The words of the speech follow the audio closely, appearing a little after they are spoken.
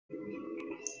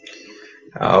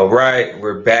All right,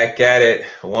 we're back at it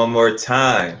one more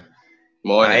time. I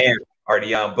Morning. am R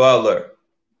Deon Butler.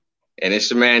 And it's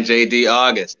your man JD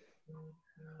August.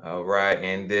 All right,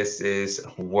 and this is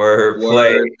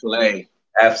Wordplay. Wordplay.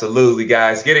 Absolutely,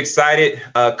 guys. Get excited.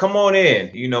 Come on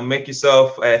in. Make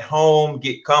yourself at home,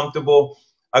 get comfortable.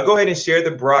 Go ahead and share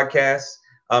the broadcast.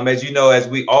 As you know, as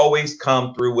we always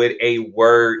come through with a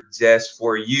word just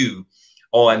for you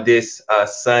on this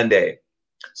Sunday.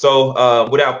 So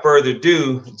without further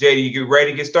ado, JD, you get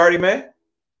ready to get started, man?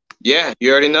 Yeah,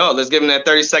 you already know. Let's give him that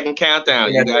 30-second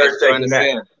countdown. You guys join us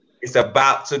in. It's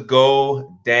about to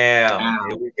go down.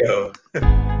 Here we go.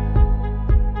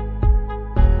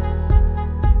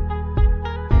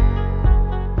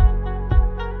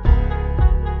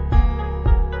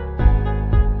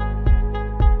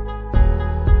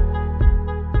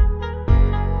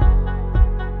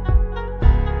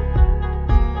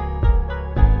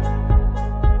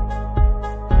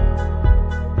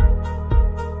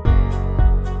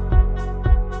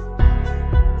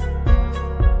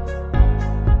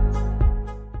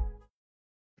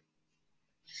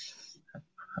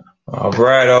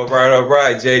 All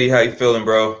right. JD, how you feeling,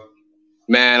 bro?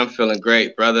 Man, I'm feeling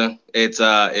great, brother. It's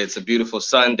a beautiful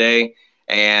Sunday,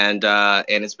 and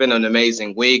it's been an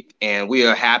amazing week, and we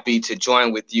are happy to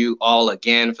join with you all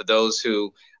again. For those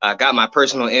who got my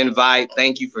personal invite,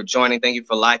 thank you for joining. Thank you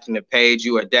for liking the page.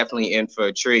 You are definitely in for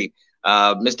a treat.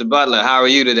 Mr. Butler, how are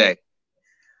you today?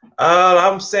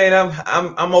 I'm saying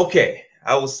I'm okay.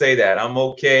 I will say that I'm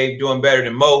okay, doing better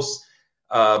than most.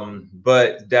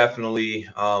 But definitely,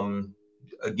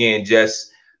 again,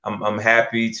 just I'm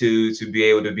happy to be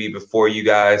able to be before you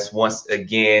guys once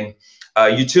again.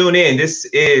 You tune in. This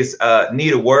is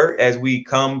Need a Word as we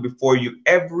come before you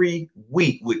every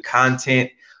week with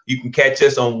content. You can catch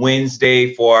us on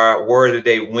Wednesday for our Word of the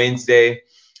Day Wednesday.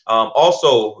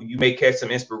 Also, you may catch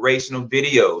some inspirational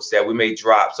videos that we may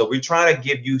drop. So we're trying to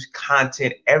give you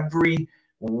content every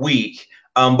week.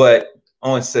 But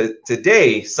on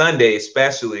today, Sunday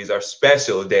especially, is our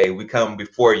special day. We come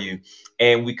before you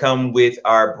and we come with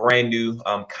our brand new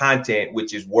content,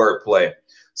 which is wordplay.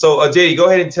 So JD, go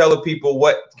ahead and tell the people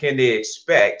what can they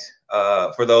expect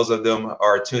for those of them who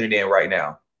are tuning in right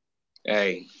now.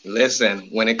 Hey, listen,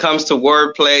 when it comes to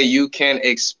wordplay, you can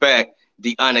expect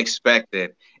the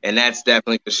unexpected. And that's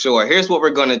definitely for sure. Here's what we're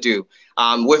going to do.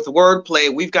 With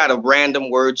wordplay, we've got a random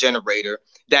word generator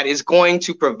that is going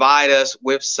to provide us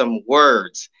with some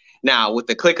words. Now, with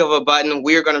the click of a button,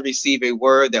 we're going to receive a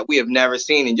word that we have never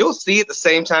seen, and you'll see it the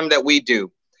same time that we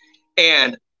do.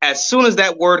 And as soon as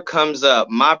that word comes up,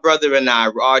 my brother and I,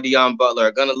 R Deon Butler,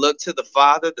 are going to look to the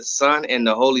Father, the Son, and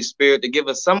the Holy Spirit to give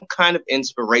us some kind of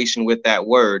inspiration with that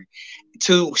word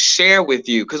to share with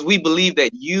you, because we believe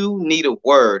that you need a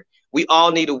word. We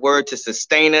all need a word to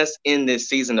sustain us in this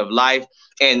season of life.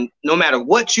 And no matter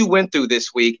what you went through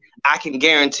this week, I can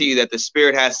guarantee you that the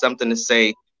Spirit has something to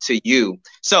say to you.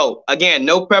 So again,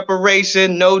 no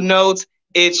preparation, no notes.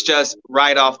 It's just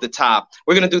right off the top.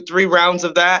 We're going to do 3 rounds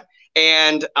of that.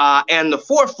 And the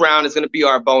 4th round is going to be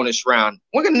our bonus round.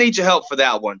 We're going to need your help for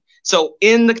that one. So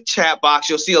in the chat box,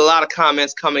 you'll see a lot of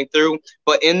comments coming through.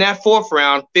 But in that 4th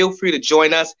round, feel free to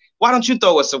join us. Why don't you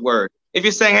throw us a word? If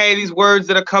you're saying, hey, these words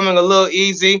that are coming a little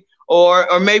easy,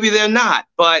 or maybe they're not,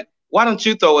 but why don't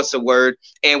you throw us a word?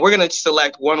 And we're going to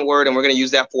select one word, and we're going to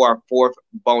use that for our 4th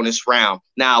bonus round.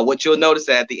 Now, what you'll notice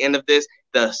at the end of this,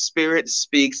 the Spirit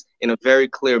speaks in a very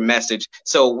clear message.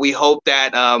 So we hope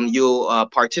that you'll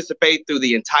participate through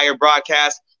the entire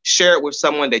broadcast. Share it with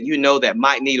someone that you know that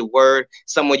might need a word,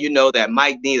 someone you know that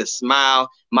might need a smile,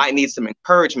 might need some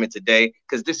encouragement today,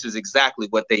 because this is exactly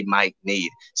what they might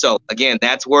need. So again,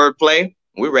 that's wordplay.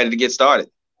 We're ready to get started.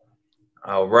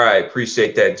 All right.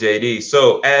 Appreciate that, JD.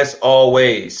 So as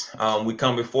always, we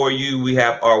come before you. We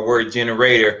have our word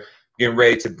generator getting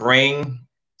ready to bring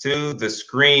to the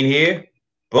screen here.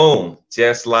 Boom,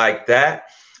 just like that.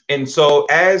 And so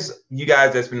as you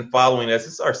guys that's been following us,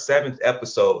 it's our 7th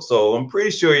episode. So I'm pretty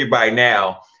sure by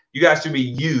now, you guys should be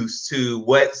used to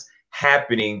what's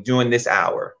happening during this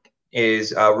hour. We're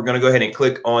going to go ahead and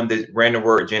click on the random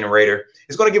word generator.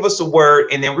 It's going to give us a word,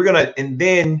 and then we're going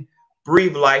to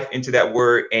breathe life into that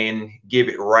word and give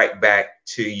it right back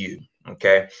to you.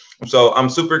 Okay. So I'm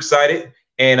super excited,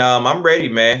 and I'm ready,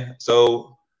 man.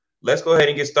 So let's go ahead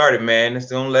and get started, man. Let's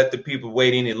don't let the people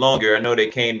wait any longer. I know they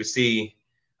came to see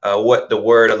what the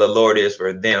word of the Lord is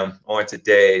for them on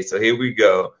today. So here we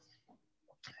go.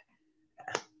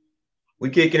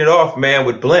 We kicking it off, man,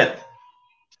 with blimp.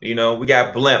 We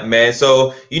got blimp, man.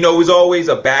 So, it was always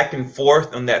a back and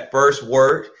forth on that first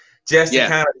word just to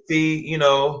kind of see,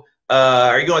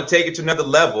 Are you going to take it to another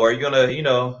level? Are you going to, you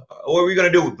know, what are we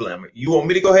going to do with blimp? You want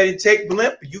me to go ahead and take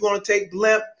blimp? You going to take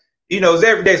blimp? You know, it's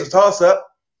every day's a toss up.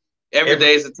 Every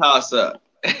day is a toss up.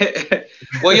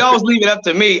 Well, you always leave it up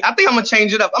to me. I think I'm going to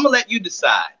change it up. I'm going to let you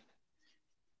decide.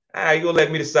 All right, you're going to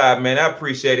let me decide, man. I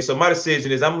appreciate it. So my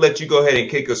decision is I'm going to let you go ahead and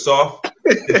kick us off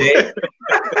today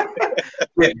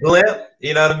with blimp.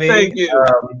 You know what I mean? Thank you.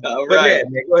 All but right. yeah,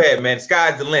 man, go ahead, man.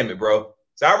 Sky's the limit, bro.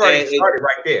 So I've already started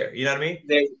right there. You know what I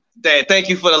mean? Thank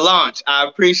you for the launch. I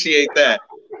appreciate that.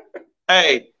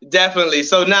 Hey, definitely.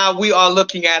 So now we are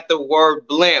looking at the word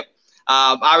blimp.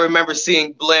 I remember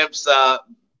seeing blimps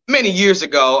many years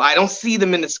ago. I don't see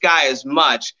them in the sky as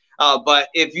much, but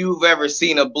if you've ever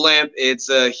seen a blimp, it's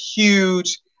a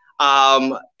huge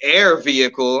air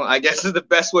vehicle, I guess is the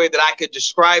best way that I could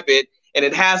describe it. And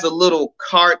it has a little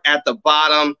cart at the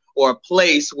bottom or a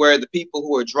place where the people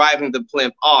who are driving the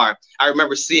blimp are. I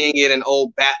remember seeing it in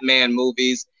old Batman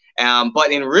movies.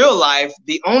 But in real life,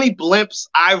 the only blimps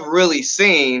I've really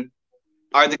seen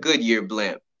are the Goodyear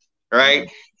blimp,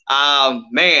 right?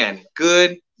 Man,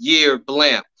 Goodyear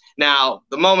blimp. Now,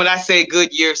 the moment I say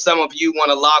Goodyear, some of you want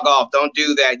to log off. Don't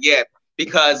do that yet,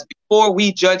 because before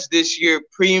we judge this year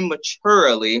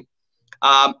prematurely,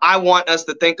 I want us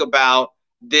to think about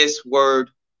this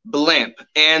word blimp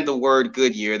and the word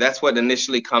Goodyear. That's what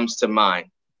initially comes to mind.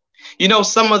 You know,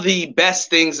 some of the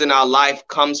best things in our life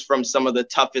comes from some of the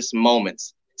toughest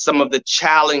moments, some of the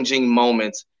challenging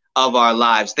moments of our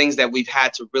lives, things that we've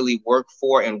had to really work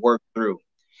for and work through.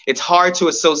 It's hard to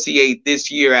associate this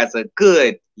year as a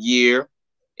good year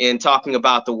in talking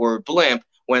about the word blimp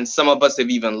when some of us have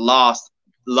even lost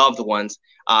loved ones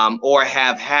or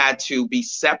have had to be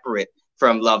separate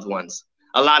from loved ones.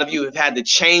 A lot of you have had to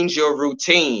change your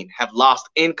routine, have lost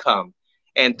income,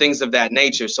 and things of that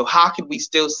nature. So how can we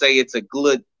still say it's a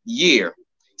good year?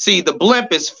 See, the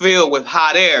blimp is filled with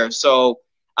hot air. So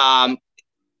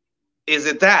is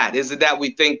it that? Is it that we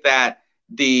think that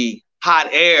the hot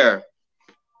air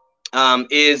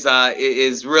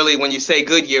is really, when you say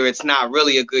good year, it's not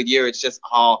really a good year. It's just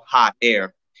all hot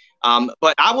air.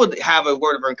 But I would have a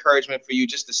word of encouragement for you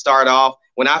just to start off.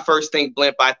 When I first think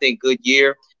blimp, I think good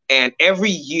year. And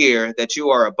every year that you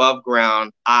are above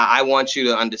ground, I want you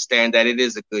to understand that it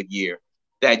is a good year,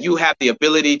 that you have the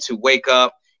ability to wake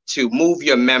up, to move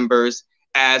your members.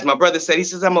 As my brother said, he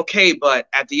says, I'm okay, but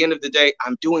at the end of the day,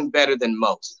 I'm doing better than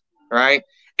most, right?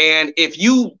 And if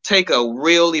you take a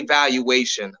real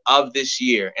evaluation of this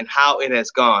year and how it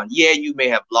has gone, yeah, you may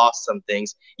have lost some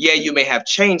things. Yeah, you may have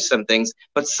changed some things,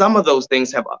 but some of those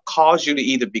things have caused you to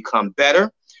either become better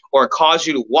or cause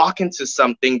you to walk into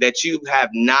something that you have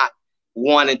not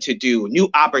wanted to do. New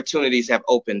opportunities have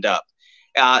opened up.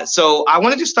 So I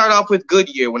wanted to start off with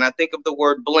Goodyear. When I think of the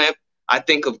word blimp, I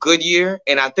think of Goodyear,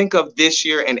 and I think of this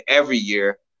year and every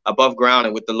year above ground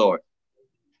and with the Lord.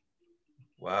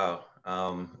 Wow.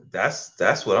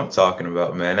 That's what I'm talking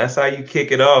about, man. That's how you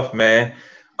kick it off, man.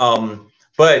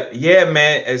 But yeah,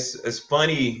 man, it's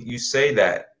funny you say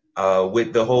that.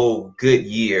 With the whole good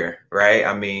year, right?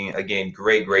 I mean, again,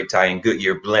 great tie in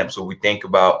Goodyear blimps. What we think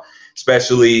about,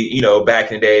 especially, you know,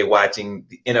 back in the day watching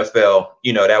the NFL,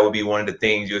 you know, that would be one of the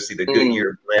things you'll see the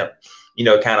Goodyear blimp, you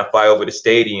know, kind of fly over the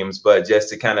stadiums. But just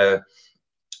to kind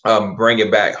of bring it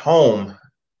back home,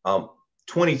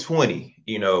 2020,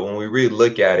 you know, when we really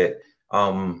look at it,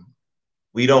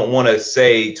 we don't want to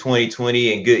say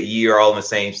 2020 and good year all in the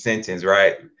same sentence,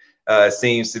 right?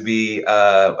 Seems to be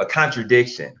a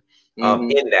contradiction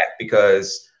in that,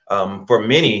 because for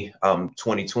many,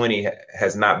 2020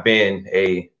 has not been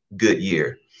a good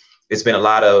year. It's been a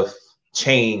lot of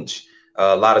change,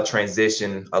 a lot of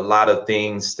transition, a lot of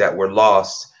things that were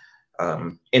lost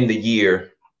in the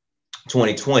year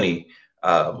 2020.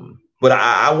 But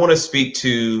I want to speak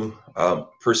to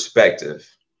perspective,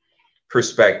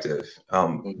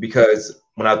 because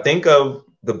when I think of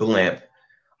the blimp,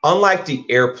 unlike the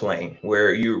airplane,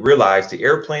 where you realize the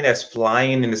airplane that's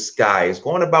flying in the sky is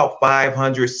going about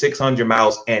 500, 600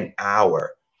 miles an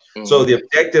hour. So the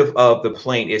objective of the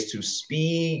plane is to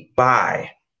speed by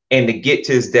and to get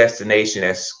to its destination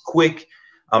as quick,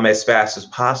 as fast as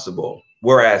possible.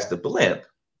 Whereas the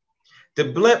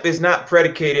blimp is not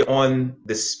predicated on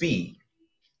the speed.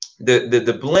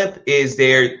 The blimp is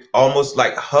there almost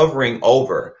like hovering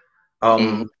over.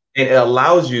 And it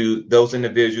allows you, those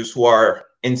individuals who are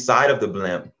inside of the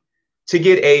blimp, to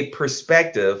get a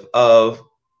perspective of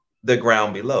the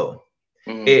ground below.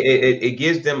 It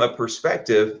gives them a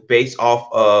perspective based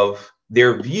off of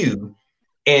their view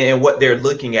and what they're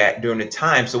looking at during the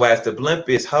time. So as the blimp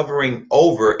is hovering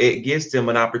over, it gives them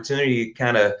an opportunity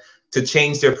kind of to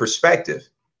change their perspective.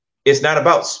 It's not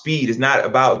about speed. It's not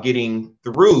about getting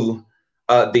through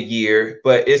the year,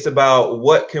 but it's about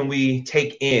what can we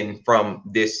take in from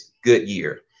this good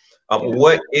year.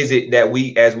 What is it that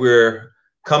we, as we're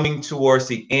coming towards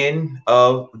the end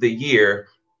of the year,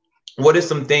 what are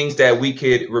some things that we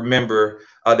could remember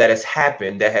that has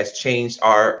happened that has changed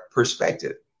our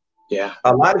perspective? Yeah.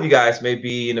 A lot of you guys may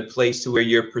be in a place to where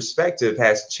your perspective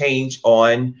has changed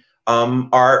on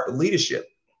our leadership.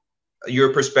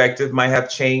 Your perspective might have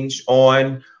changed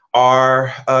on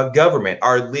our government,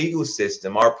 our legal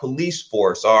system, our police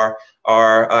force, our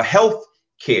health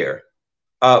care.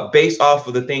 Based off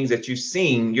of the things that you've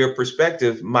seen, your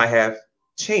perspective might have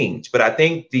changed. But I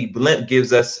think the blimp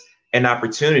gives us an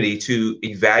opportunity to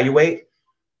evaluate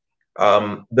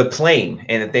the plane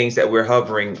and the things that we're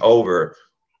hovering over.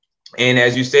 And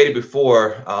as you stated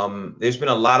before, there's been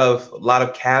a lot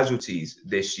of casualties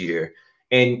this year,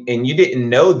 and you didn't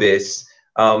know this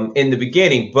in the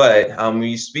beginning, but when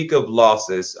you speak of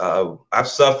losses, I've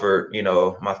suffered. You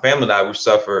know, my family and I, we've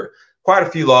suffered quite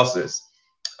a few losses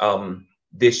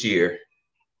this year.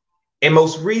 And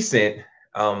most recent,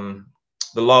 the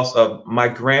loss of my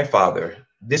grandfather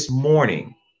this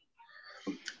morning.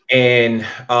 And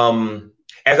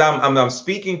as I'm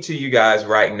speaking to you guys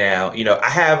right now, you know, I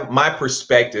have my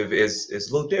perspective is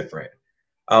a little different.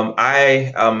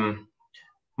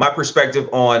 My perspective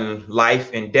on life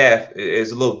and death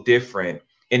is a little different,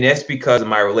 and that's because of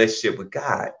my relationship with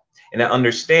God. And I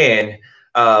understand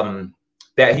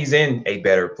that He's in a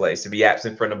better place. To be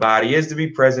absent from the body is to be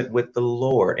present with the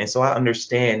Lord, and so I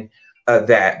understand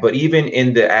that. But even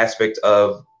in the aspect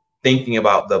of thinking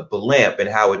about the blimp and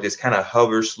how it just kind of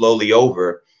hovers slowly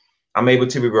over, I'm able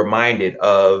to be reminded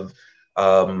of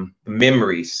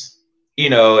memories, you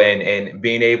know, and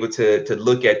being able to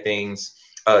look at things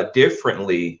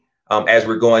differently as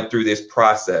we're going through this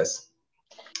process.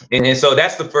 And so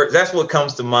that's that's what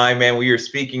comes to mind, man, when you're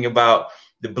speaking about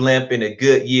the blimp in a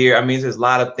good year. I mean, there's a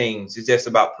lot of things. It's just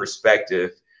about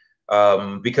perspective,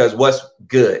 because what's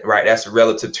good, right? That's a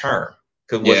relative term,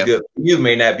 because what's good for you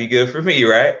may not be good for me,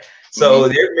 right? So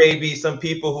there may be some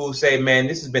people who say, man,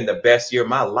 this has been the best year of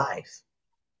my life.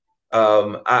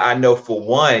 I know for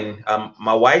one,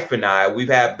 my wife and I, we've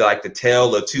had like the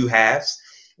tale of two halves,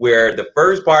 where the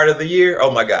first part of the year, oh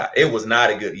my God, it was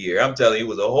not a good year. I'm telling you, it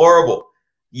was a horrible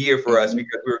year for us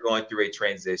because we were going through a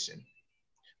transition.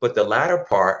 But the latter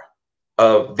part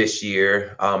of this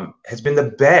year has been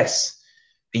the best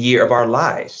year of our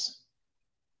lives.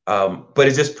 But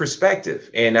it's just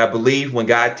perspective. And I believe when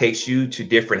God takes you to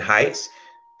different heights,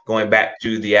 going back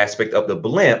to the aspect of the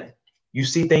blimp, you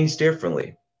see things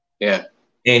differently. Yeah.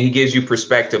 And He gives you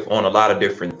perspective on a lot of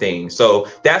different things. So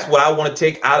that's what I want to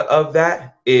take out of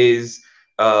that is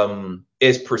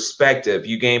perspective.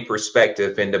 You gain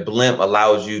perspective, and the blimp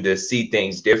allows you to see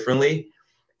things differently,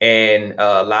 and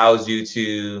allows you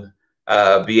to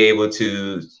be able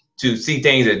to see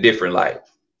things in a different light.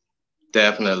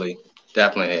 Definitely.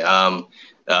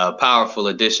 Powerful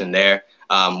addition there.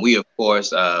 We, of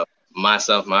course,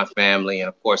 myself, my family, and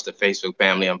of course the Facebook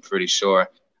family, I'm pretty sure,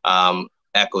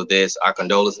 echo this. Our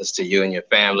condolences to you and your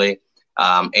family.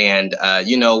 And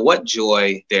you know, what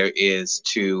joy there is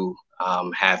to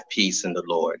have peace in the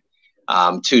Lord,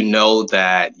 to know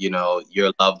that, you know,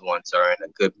 your loved ones are in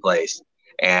a good place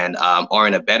and are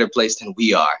in a better place than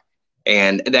we are.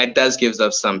 And that does gives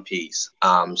us some peace.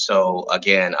 So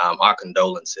again, our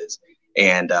condolences,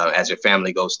 and as your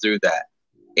family goes through that.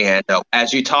 And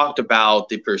as you talked about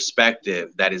the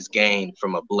perspective that is gained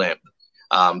from a blimp,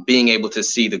 being able to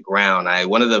see the ground,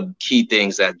 one of the key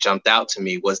things that jumped out to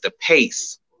me was the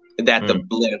pace that the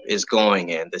blimp is going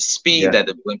in, the speed that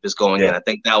the blimp is going in. I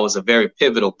think that was a very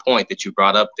pivotal point that you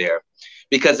brought up there,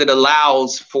 because it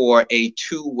allows for a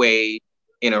two-way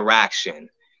interaction.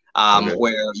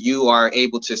 Where you are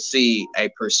able to see a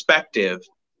perspective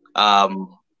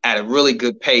at a really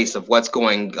good pace of what's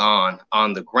going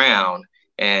on the ground.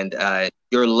 And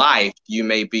your life, you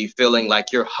may be feeling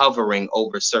like you're hovering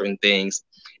over certain things.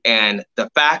 And the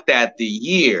fact that the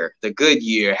good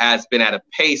year, has been at a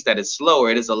pace that is slower,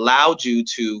 it has allowed you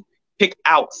to pick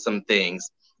out some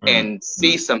things and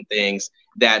see some things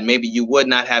that maybe you would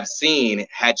not have seen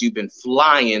had you been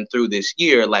flying through this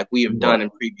year like we have done in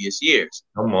previous years.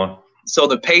 Come on. So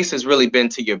the pace has really been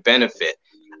to your benefit.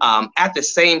 At the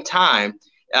same time,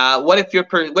 what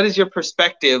is your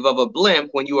perspective of a blimp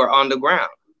when you are on the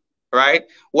ground, right?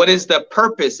 What is the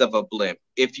purpose of a blimp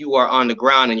if you are on the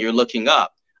ground and you're looking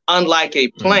up? Unlike a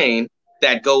plane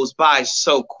that goes by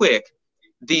so quick,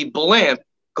 the blimp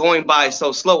going by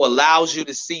so slow allows you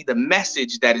to see the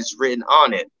message that is written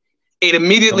on it. It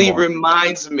immediately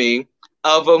reminds me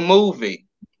of a movie.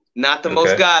 Not the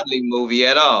most Okay. godly movie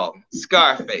at all.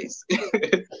 Scarface.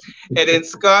 And in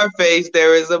Scarface,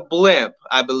 there is a blimp,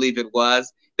 I believe it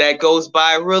was, that goes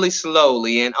by really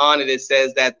slowly. And on it, it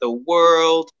says that the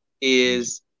world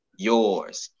is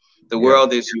yours. The Yeah.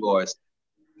 world is yours.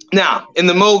 Now, in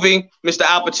the movie, Mr.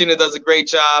 Al Pacino does a great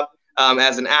job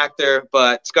as an actor,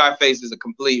 but Scarface is a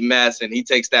complete mess, and he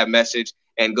takes that message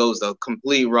and goes a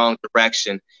complete wrong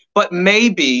direction. But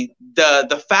maybe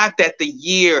the fact that the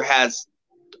year has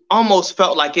almost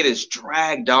felt like it is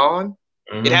dragged on,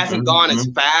 it hasn't gone as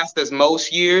fast as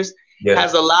most years, Yeah.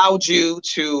 has allowed you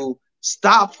to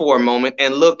stop for a moment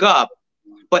and look up,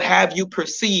 but have you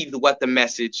perceived what the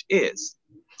message is?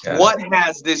 What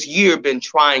has this year been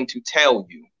trying to tell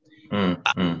you?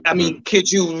 I mean,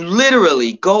 could you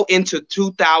literally go into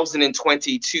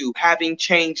 2022 having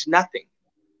changed nothing,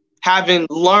 having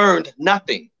learned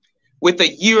nothing? With a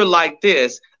year like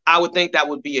this, I would think that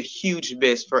would be a huge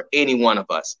miss for any one of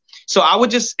us. So I would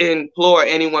just implore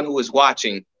anyone who is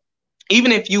watching,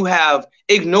 even if you have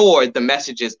ignored the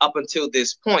messages up until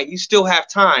this point, you still have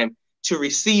time to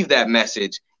receive that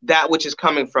message, that which is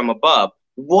coming from above.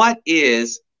 What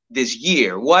is this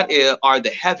year? What are the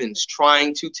heavens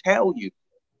trying to tell you?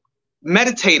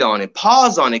 Meditate on it,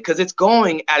 pause on it, because it's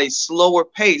going at a slower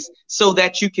pace so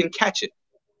that you can catch it.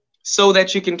 So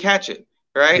that you can catch it.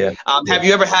 Right? Yeah. Have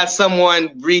you ever had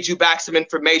someone read you back some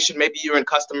information? Maybe you're in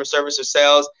customer service or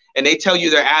sales, and they tell you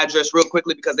their address real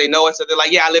quickly because they know it. So they're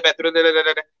like, "Yeah, I live at." And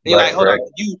you're like, "Hold on,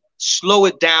 you slow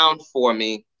it down for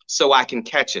me so I can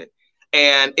catch it."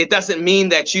 And it doesn't mean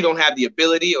that you don't have the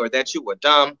ability or that you were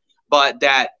dumb, but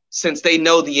that since they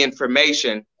know the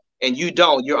information and you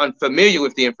don't, you're unfamiliar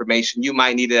with the information, you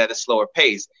might need it at a slower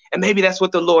pace. And maybe that's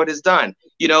what the Lord has done.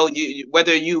 You know,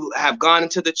 whether you have gone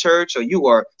into the church or you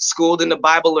are schooled in the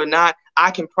Bible or not, I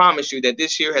can promise you that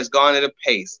this year has gone at a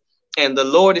pace. And the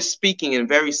Lord is speaking in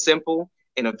very simple,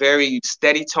 in a very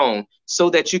steady tone,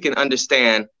 so that you can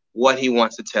understand what he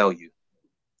wants to tell you.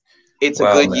 It's a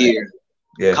good year.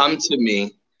 Yeah. Come to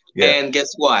me. Yeah. And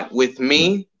guess what? With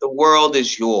me, the world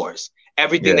is yours.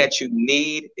 Everything that you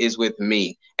need is with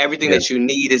me. Everything that you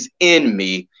need is in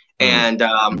me. And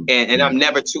I'm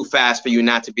never too fast for you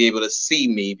not to be able to see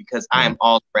me because I am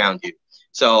all around you.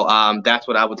 So that's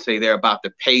what I would say there about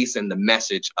the pace and the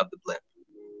message of the blimp.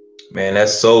 Man,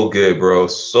 that's so good, bro.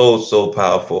 So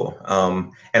powerful.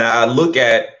 And I look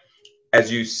at,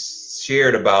 as you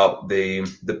shared about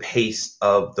the pace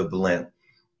of the blimp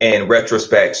and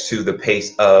retrospects to the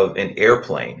pace of an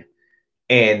airplane.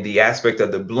 And the aspect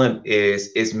of the blimp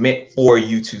is meant for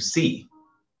you to see.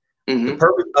 The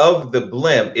purpose of the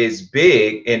blimp is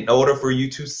big in order for you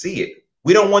to see it.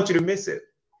 We don't want you to miss it.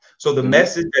 So the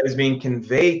message that is being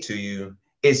conveyed to you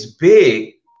is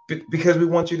big because we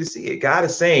want you to see it. God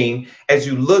is saying, as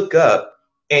you look up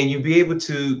and you be able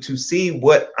to see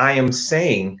what I am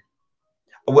saying,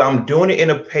 well, I'm doing it in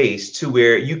a pace to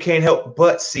where you can't help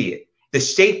but see it. The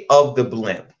shape of the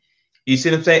blimp. You see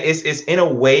what I'm saying? It's in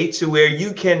a way to where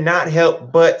you cannot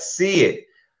help but see it.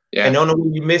 Yeah. And the only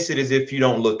way you miss it is if you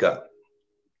don't look up.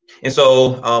 And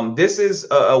so this is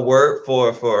a word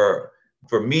for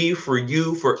me, for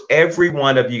you, for every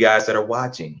one of you guys that are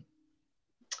watching,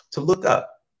 to look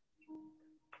up.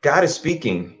 God is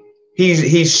speaking.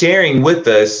 He's sharing with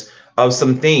us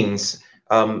some things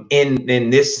in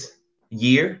this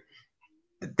year,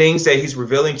 things that he's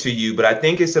revealing to you. But I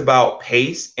think it's about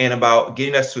pace and about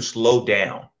getting us to slow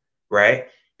down, right?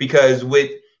 Because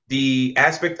with the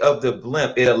aspect of the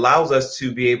blimp, it allows us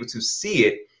to be able to see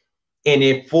it in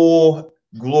its full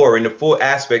glory, in the full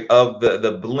aspect of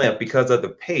the blimp because of the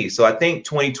pace. So I think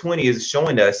 2020 is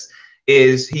showing us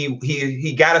is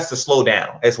he got us to slow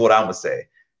down. That's what I'm gonna say.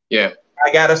 Yeah,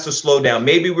 I got us to slow down.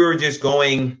 Maybe we were just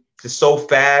going just so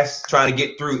fast, trying to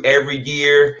get through every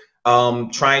year,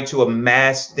 trying to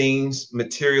amass things,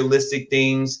 materialistic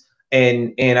things.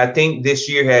 And I think this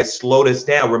year has slowed us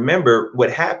down. Remember what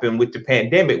happened with the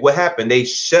pandemic? What happened? They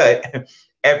shut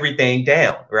everything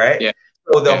down, right? Yeah.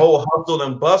 So the whole hustle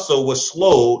and bustle was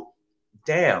slowed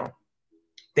down.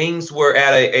 Things were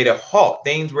at a halt.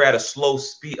 Things were at a slow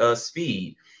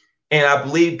speed. And I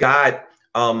believe God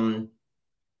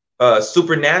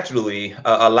supernaturally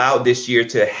allowed this year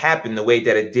to happen the way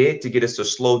that it did, to get us to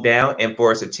slow down and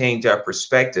for us to change our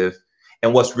perspective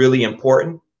and what's really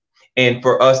important. And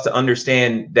for us to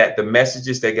understand that the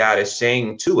messages that God is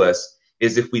saying to us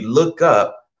is, if we look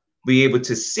up, be able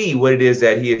to see what it is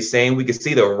that he is saying. We can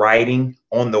see the writing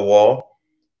on the wall,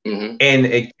 and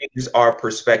it changes our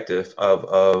perspective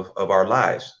of our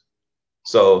lives.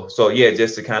 So yeah,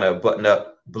 just to kind of button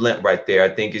up blimp right there, I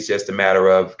think it's just a matter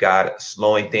of God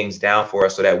slowing things down for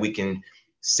us so that we can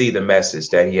see the message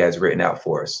that he has written out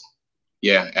for us.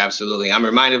 Yeah, absolutely. I'm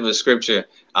reminded of a scripture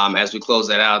as we close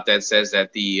that out that says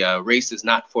that the race is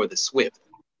not for the swift,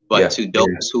 but Yeah. to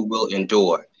those who will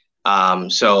endure.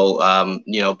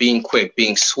 You know, being quick,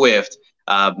 being swift,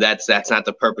 that's not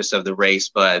the purpose of the race,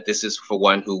 but this is for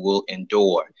one who will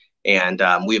endure. And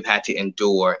we've had to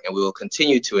endure, and we will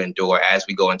continue to endure as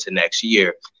we go into next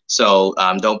year. So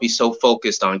don't be so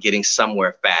focused on getting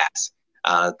somewhere fast,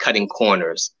 cutting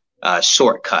corners,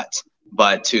 shortcuts,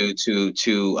 but to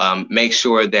make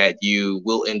sure that you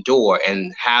will endure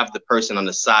and have the person on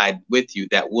the side with you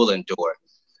that will endure.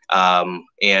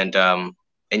 And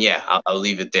yeah, I'll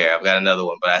leave it there. I've got another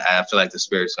one, but I feel like the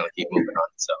spirit's going to keep moving on.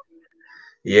 So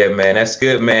Yeah, man, that's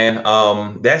good, man.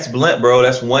 That's blunt, bro.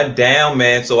 That's one down,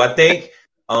 man. So I think,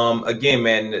 again,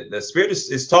 man, the spirit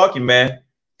is talking, man.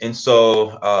 And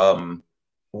so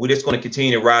we're just going to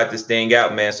continue to ride this thing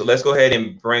out, man. So let's go ahead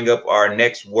and bring up our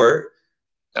next word.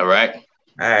 all right.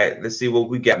 All right, let's see what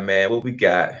we got, man. What we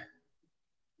got?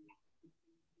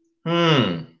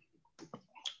 Or.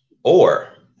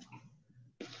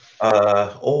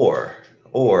 Or.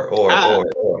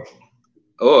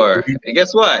 Or and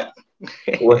guess what?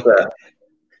 What's that?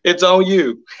 It's on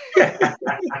you.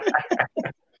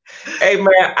 Hey,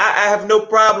 man, I have no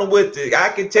problem with it. I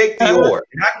can take the or.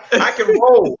 I can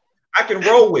roll. I can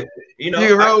roll with it. You know, you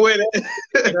can roll with it.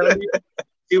 You know what I mean?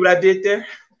 See what I did there?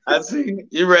 I see.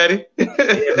 You ready? Yeah,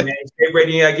 man. Get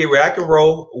ready. I get ready. I can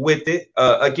roll with it.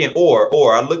 Again,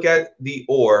 or. I look at the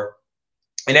or,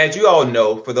 and as you all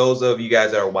know, for those of you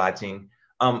guys that are watching,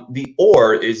 the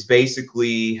or is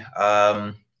basically,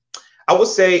 I would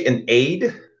say, an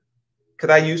aid.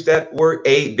 Could I use that word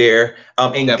aid there?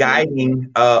 In Definitely.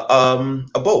 guiding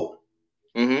a boat.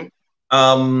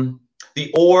 Mm-hmm. The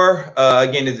or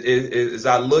again, as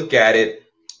I look at it,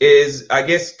 is, I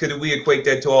guess, could we equate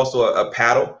that to also a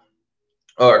paddle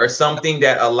or something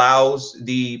that allows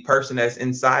the person that's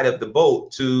inside of the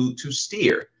boat to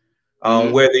steer?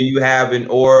 Whether you have an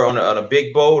oar on a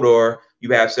big boat or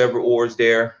you have several oars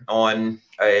there on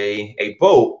a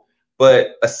boat,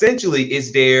 but essentially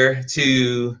it's there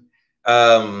to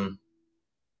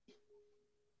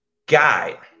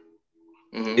guide.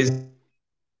 Is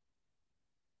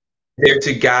there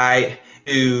to guide,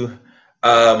 to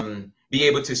be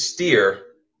able to steer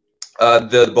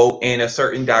the boat in a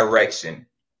certain direction.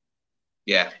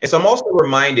 Yeah. And so I'm also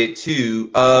reminded too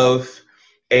of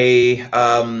a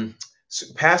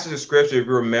passage of scripture. If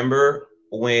you remember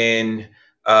when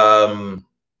they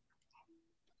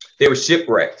were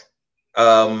shipwrecked,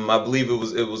 I believe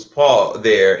it was Paul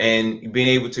there, and being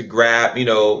able to grab, you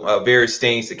know, various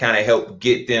things to kind of help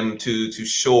get them to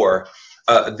shore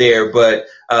there. But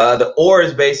the oar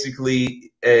is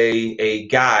basically a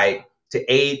guide to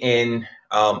aid in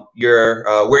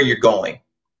your where you're going.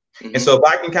 And so if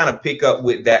I can kind of pick up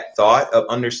with that thought of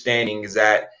understanding, is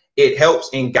that it helps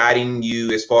in guiding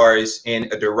you as far as in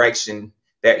a direction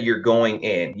that you're going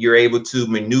in. You're able to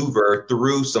maneuver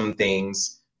through some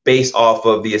things based off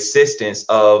of the assistance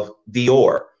of the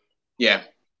oar. Yeah.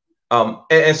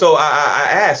 And so I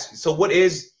asked, so what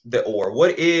is the oar?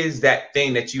 What is that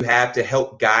thing that you have to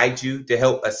help guide you, to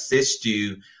help assist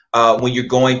you when you're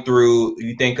going through?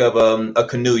 You think of a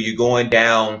canoe, you're going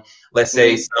down, let's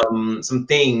say, some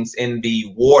things in the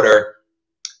water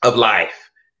of life.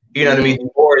 You know what I mean? The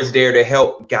oar is there to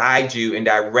help guide you and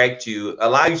direct you,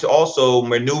 allow you to also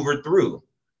maneuver through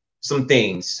some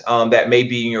things that may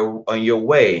be in your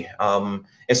way. And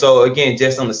so again,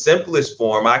 just on the simplest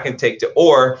form, I can take the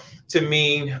or to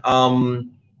mean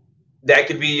that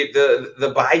could be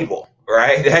the Bible,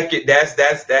 right?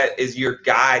 That is your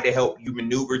guide to help you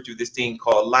maneuver through this thing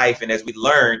called life. And as we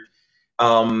learned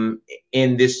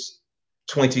in this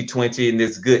 2020, in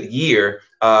this good year,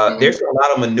 there's a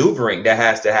lot of maneuvering that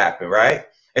has to happen, right?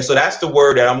 And so that's the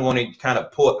word that I'm going to kind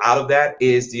of pull out of that,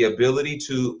 is the ability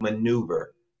to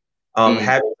maneuver.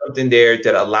 Having something there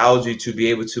that allows you to be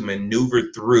able to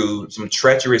maneuver through some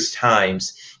treacherous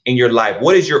times in your life.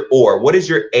 What is your or? What is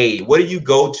your aid? What do you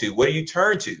go to? What do you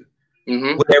turn to?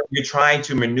 Whatever you're trying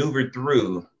to maneuver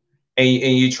through,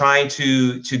 and you're trying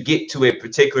to get to a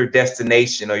particular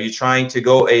destination, or you're trying to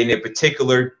go in a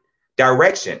particular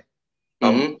direction.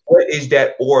 What is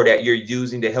that or that you're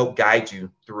using to help guide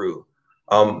you through?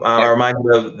 I'm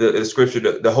reminded of the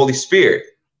scripture, the Holy Spirit.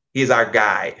 He is our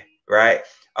guide, right?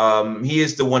 He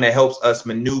is the one that helps us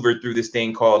maneuver through this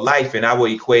thing called life. And I will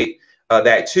equate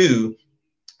that to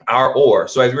our oar.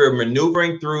 So as we're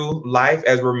maneuvering through life,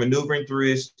 as we're maneuvering through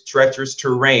this treacherous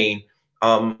terrain,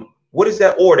 what is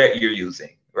that oar that you're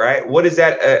using, right? What is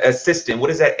that assistant?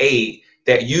 What is that aid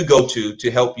that you go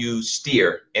to help you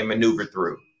steer and maneuver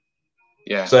through?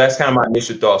 Yeah. So that's kind of my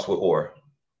initial thoughts with or.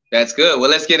 That's good. Well,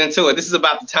 let's get into it. This is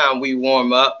about the time we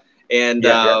warm up and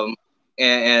Yeah.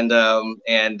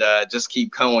 just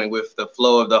keep going with the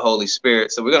flow of the Holy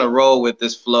Spirit. So we're gonna roll with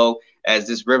this flow as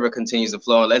this river continues to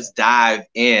flow. And let's dive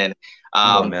in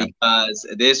Come on, man. because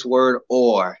this word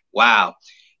 "or," wow.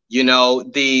 You know,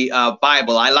 the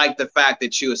Bible, I like the fact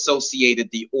that you associated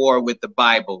the "or" with the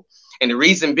Bible. And the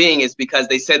reason being is because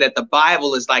they said that the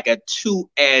Bible is like a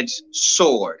two-edged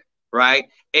sword, right?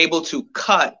 Able to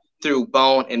cut through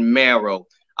bone and marrow.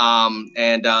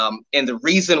 And the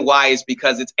reason why is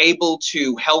because it's able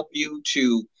to help you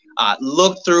to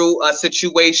look through a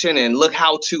situation and look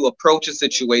how to approach a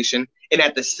situation. And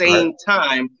at the same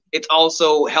time, it's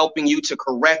also helping you to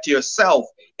correct yourself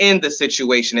in the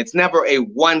situation. It's never a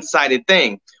one-sided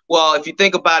thing. Well, if you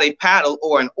think about a paddle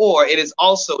or an oar, it is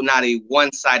also not a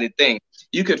one-sided thing.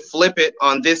 You could flip it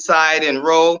on this side and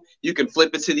row. You can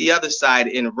flip it to the other side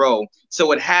and row.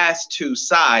 So it has two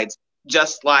sides,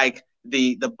 just like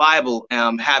the Bible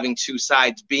having two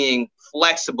sides, being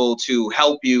flexible to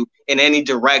help you in any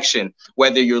direction,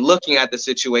 whether you're looking at the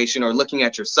situation or looking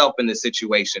at yourself in the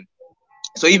situation.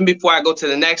 So even before I go to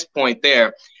the next point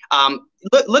there,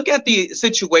 look at the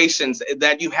situations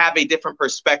that you have a different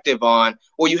perspective on,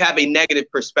 or you have a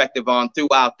negative perspective on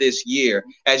throughout this year,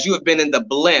 as you have been in the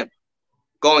blimp,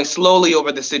 going slowly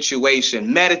over the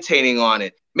situation, meditating on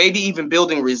it, maybe even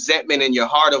building resentment in your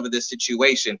heart over the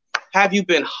situation. Have you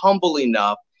been humble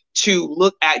enough to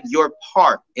look at your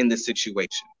part in the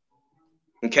situation?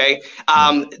 Okay.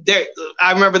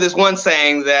 I remember this one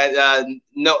saying that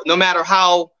no matter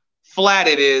how flat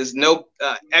it is,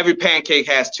 every pancake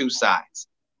has two sides.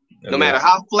 No matter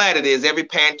how flat it is, every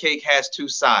pancake has two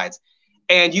sides.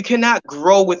 And you cannot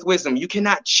grow with wisdom. You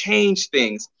cannot change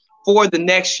things for the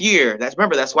next year.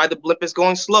 Remember, that's why the blimp is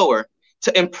going slower,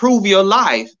 to improve your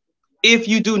life, if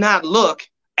you do not look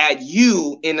at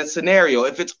you in a scenario.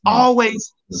 If it's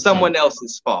always someone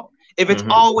else's fault, if it's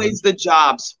always the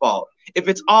job's fault, if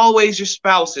it's always your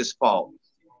spouse's fault,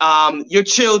 your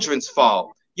children's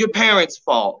fault, your parents'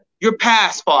 fault, your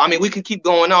past fault. I mean, we could keep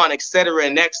going on, et cetera,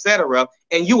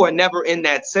 and you are never in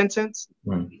that sentence,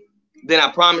 then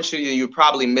I promise you, you're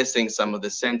probably missing some of the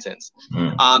sentence.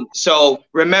 So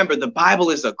remember, the Bible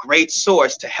is a great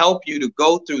source to help you to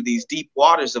go through these deep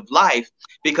waters of life,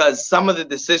 because some of the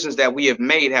decisions that we have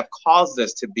made have caused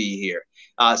us to be here.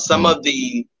 Some of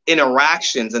the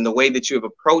interactions and the way that you have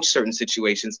approached certain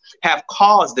situations have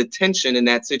caused the tension in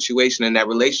that situation, in that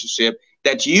relationship,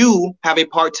 that you have a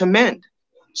part to mend.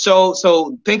 So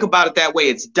think about it that way.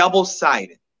 It's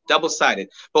double-sided.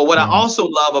 But what I also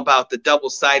love about the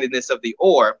double-sidedness of the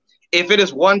oar, if it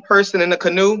is one person in the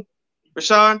canoe,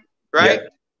 Rashawn, right? Yeah.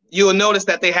 You'll notice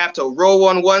that they have to row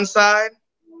on one side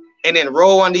and then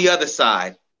row on the other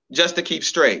side just to keep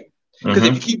straight. Because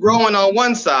if you keep rowing on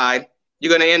one side,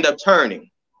 you're going to end up turning.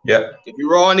 Yeah. If you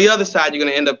row on the other side, you're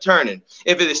going to end up turning.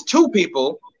 If it is two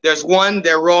people, there's one,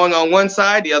 they're rowing on one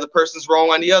side, the other person's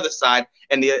rowing on the other side,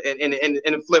 and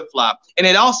the flip-flop. And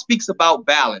it all speaks about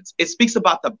balance. It speaks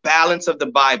about the balance of the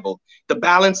Bible, the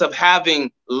balance of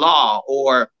having law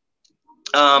or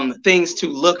things to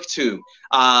look to,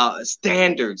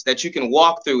 standards that you can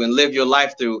walk through and live your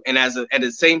life through. And at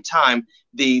the same time,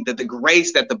 the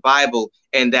grace that the Bible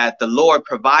and that the Lord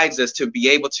provides us to be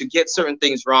able to get certain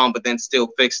things wrong, but then still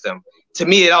fix them. To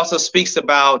me, it also speaks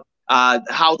about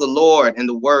how the Lord and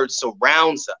the Word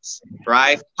surrounds us,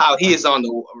 right? How He is on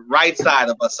the right side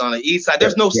of us, on the east side.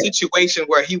 There's no situation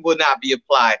where He will not be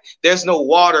applied. There's no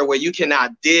water where you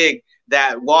cannot dig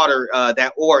that water,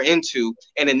 that oar into,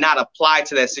 and then not apply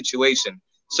to that situation.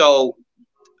 So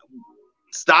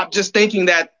stop just thinking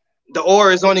that the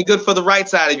oar is only good for the right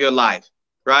side of your life,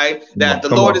 right? That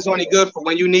the Lord is only good for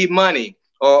when you need money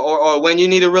or when you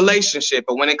need a relationship,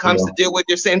 or when it comes to deal with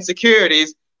your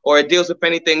insecurities, or it deals with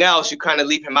anything else, you kind of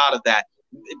leave Him out of that.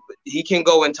 He can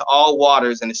go into all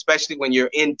waters, and especially when you're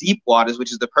in deep waters,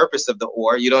 which is the purpose of the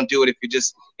oar. You don't do it if you're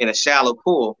just in a shallow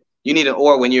pool. You need an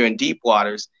oar when you're in deep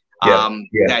waters,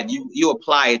 that you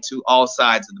apply it to all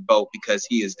sides of the boat, because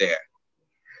He is there.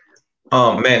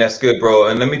 Man, that's good, bro.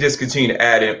 And let me just continue to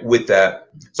add in with that.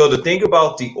 So the thing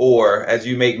about the oar, as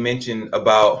you make mention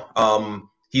about,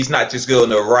 He's not just good on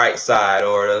the right side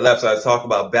or the left side. Talk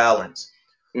about balance.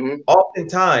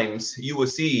 Oftentimes you will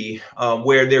see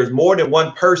where there's more than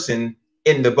one person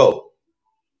in the boat.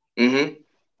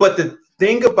 But the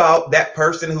thing about that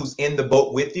person who's in the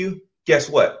boat with you, guess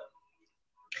what?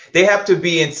 They have to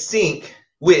be in sync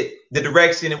with the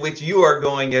direction in which you are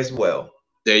going as well.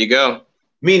 There you go.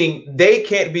 Meaning they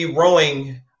can't be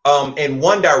rowing in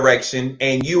one direction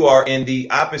and you are in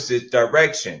the opposite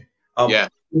direction.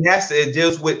 It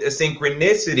deals with a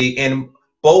synchronicity in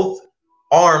both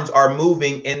arms are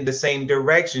moving in the same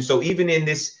direction. So even in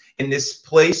this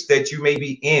place that you may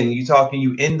be in,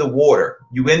 you in the water,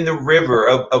 you in the river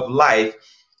of life,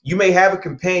 you may have a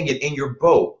companion in your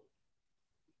boat.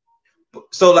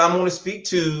 So I'm going to speak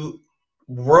to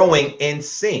rowing in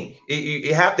sync.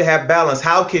 You have to have balance.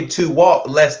 How can two walk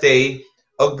lest they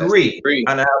agree?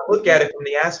 And I look at it from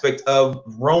the aspect of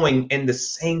rowing in the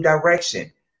same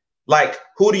direction. Like,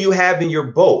 who do you have in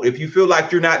your boat? If you feel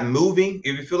like you're not moving,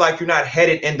 if you feel like you're not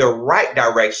headed in the right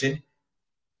direction,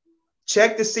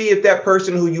 check to see if that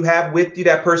person who you have with you,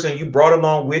 that person you brought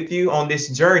along with you on this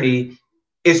journey,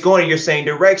 is going in your same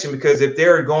direction. Because if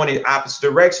they're going in the opposite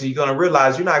direction, you're going to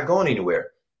realize you're not going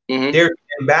anywhere. There's an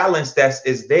imbalance that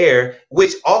is there,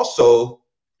 which also,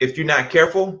 if you're not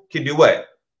careful, can do what?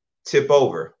 Tip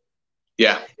over.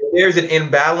 Yeah. If there's an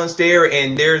imbalance there,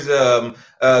 and there's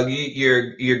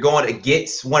you're going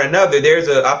against one another, there's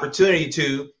an opportunity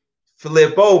to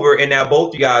flip over, and now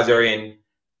both you guys are in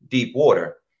deep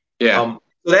water. Yeah.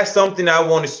 So that's something I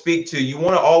want to speak to. You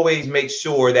want to always make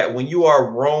sure that when you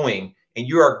are rowing and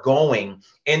you are going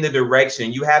in the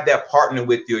direction, you have that partner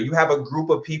with you. You have a group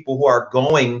of people who are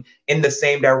going in the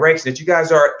same direction, that you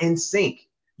guys are in sync.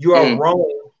 You are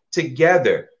rowing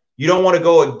together. You don't want to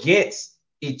go against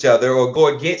each other or go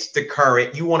against the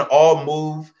current. You want to all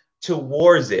move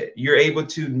towards it. You're able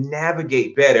to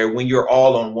navigate better when you're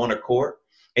all on one accord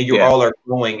and you all are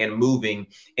going and moving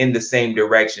in the same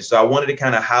direction. So I wanted to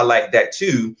kind of highlight that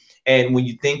too. And when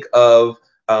you think of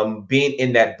being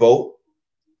in that boat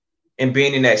and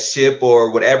being in that ship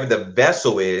or whatever the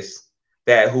vessel is,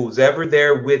 that who's ever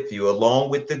there with you along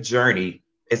with the journey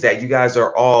is that you guys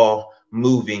are all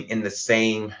moving in the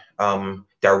same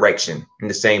direction, in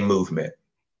the same movement.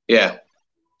 Yeah.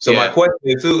 So my question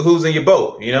is, who's in your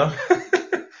boat, you know?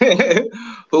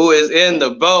 Who is in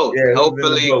the boat? Yeah,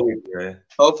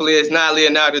 hopefully it's not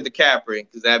Leonardo DiCaprio,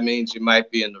 because that means you might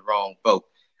be in the wrong boat.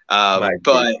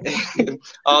 But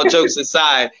all jokes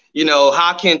aside, you know,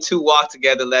 how can two walk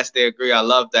together lest they agree? I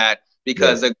love that,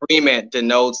 because agreement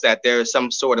denotes that there is some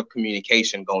sort of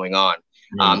communication going on.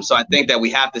 So I think that we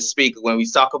have to speak when we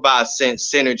talk about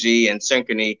synergy and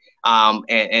synchrony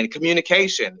and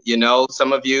communication. You know,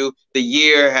 some of you, the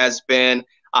year has been,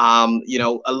 you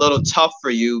know, a little tough for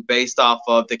you based off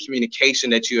of the communication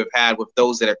that you have had with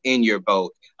those that are in your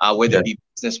boat, whether it be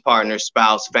business partners,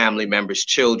 spouse, family members,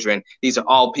 children. These are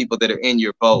all people that are in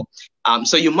your boat.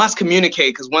 So you must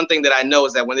communicate, because one thing that I know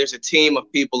is that when there's a team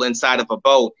of people inside of a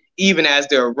boat, even as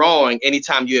they're rowing,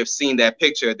 anytime you have seen that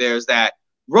picture, there's that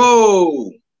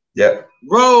row,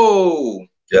 row,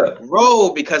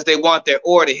 row, because they want their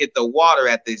oar to hit the water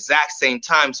at the exact same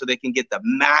time so they can get the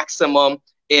maximum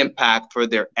impact for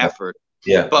their effort.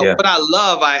 But what I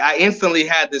love, I instantly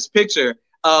had this picture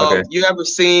of, you ever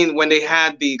seen when they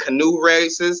had the canoe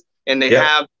races and they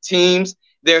have teams,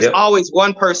 there's always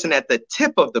one person at the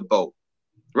tip of the boat,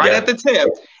 right at the tip,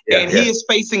 and he is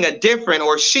facing a different,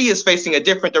 or she is facing a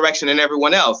different direction than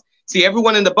everyone else. See,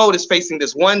 everyone in the boat is facing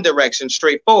this one direction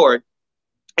straight forward,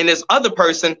 and this other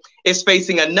person is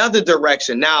facing another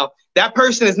direction. Now, that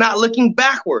person is not looking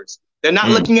backwards. They're not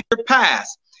looking at their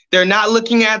past. They're not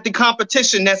looking at the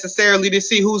competition necessarily to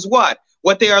see who's what.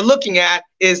 What they are looking at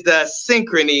is the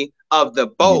synchrony of the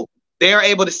boat. They are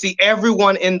able to see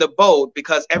everyone in the boat,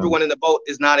 because everyone in the boat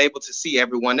is not able to see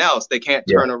everyone else. They can't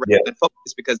turn around and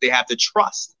focus, because they have to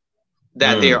trust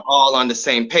that they are all on the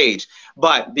same page.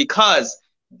 But because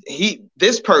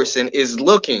this person is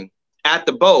looking at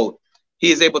the boat,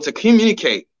 he is able to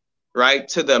communicate, right,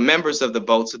 to the members of the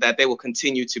boat so that they will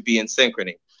continue to be in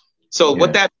synchrony. So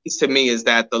what that means to me is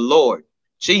that the Lord,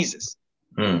 Jesus,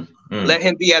 let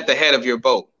him be at the head of your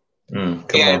boat.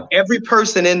 And every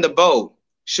person in the boat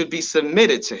should be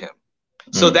submitted to him.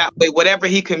 So that way, whatever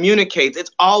he communicates,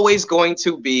 it's always going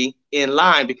to be in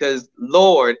line, because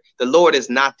the Lord is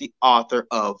not the author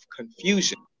of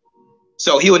confusion.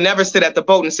 So he would never sit at the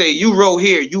boat and say, you row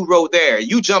here, you row there,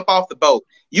 you jump off the boat,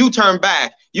 you turn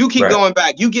back, you keep going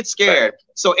back, you get scared.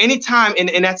 So anytime,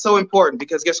 and that's so important,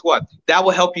 because guess what? That will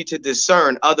help you to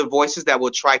discern other voices that will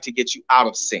try to get you out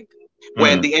of sync.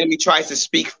 When the enemy tries to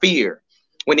speak fear,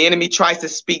 when the enemy tries to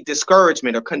speak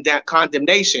discouragement or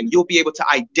condemnation, you'll be able to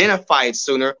identify it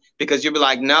sooner, because you'll be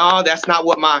like, no, that's not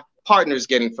what my partner's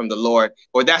getting from the Lord,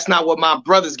 or that's not what my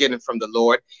brother's getting from the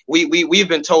Lord. We've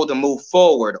been told to move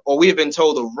forward, or we've been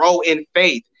told to row in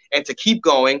faith and to keep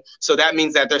going. So that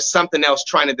means that there's something else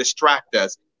trying to distract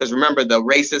us. Because remember, the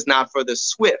race is not for the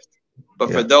swift,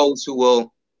 but for those who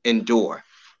will endure.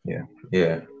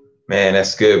 Man,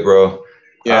 that's good, bro.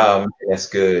 That's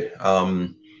good.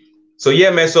 So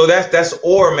yeah, man, so that's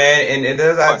or, man, and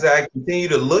as I continue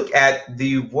to look at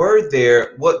the word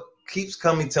there, what keeps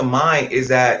coming to mind is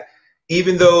that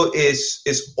even though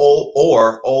it's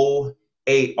OAR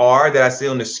that I see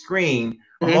on the screen,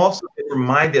 I'm also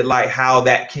reminded like how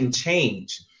that can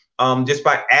change just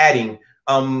by adding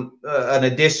an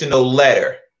additional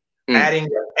letter, adding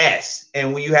an S.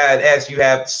 And when you have S, you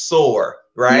have soar,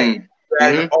 right? You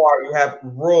add an R, you have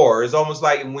roar. It's almost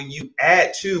like when you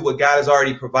add to what God has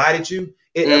already provided you,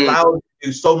 it allows you to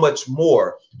do so much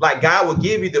more. Like God will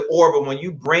give you the or, but when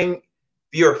you bring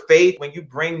your faith, when you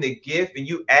bring the gift and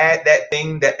you add that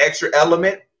thing, that extra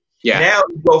element, now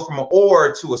you go from an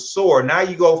or to a soar. Now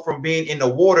you go from being in the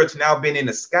water to now being in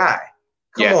the sky.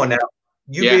 Come on now.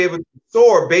 You be able to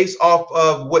soar based off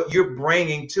of what you're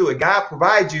bringing to it. God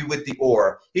provides you with the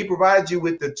or. He provides you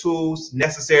with the tools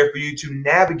necessary for you to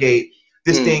navigate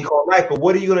this thing called life. But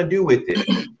what are you going to do with it?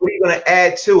 What are you going to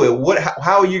add to it?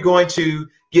 How are you going to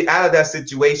get out of that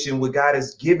situation what God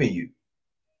has given you?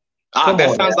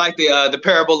 That sounds like the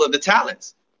parable of the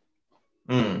talents.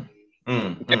 Remember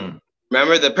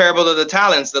the parable of the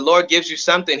talents? The Lord gives you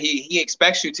something. He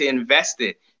expects you to invest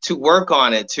it, to work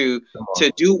on it, to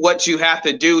do what you have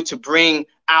to do to bring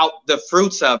out the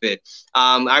fruits of it.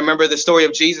 I remember the story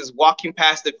of Jesus walking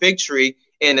past the fig tree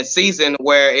in a season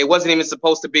where it wasn't even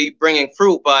supposed to be bringing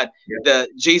fruit, but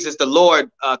Jesus, the Lord,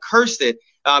 cursed it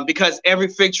because every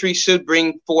fig tree should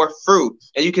bring forth fruit.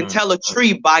 And you can tell a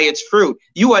tree by its fruit.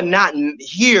 You are not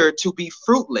here to be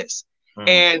fruitless.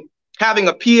 And having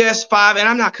a PS5, and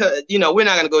I'm not, we're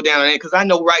not going to go down on it because I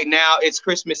know right now it's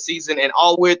Christmas season and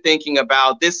all we're thinking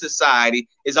about this society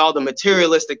is all the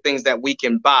materialistic things that we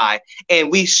can buy.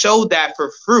 And we show that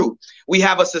for fruit. We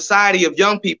have a society of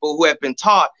young people who have been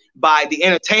taught by the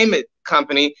entertainment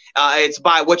company. It's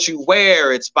by what you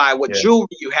wear. It's by what jewelry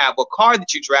you have, what car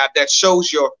that you drive that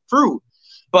shows your fruit.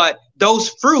 But those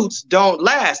fruits don't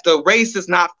last. The race is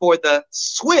not for the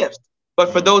swift,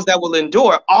 but for those that will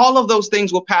endure. All of those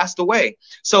things will pass away.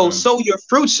 So your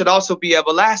fruit should also be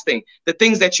everlasting. The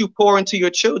things that you pour into your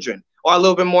children are a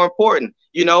little bit more important.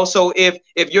 So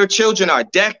if your children are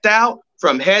decked out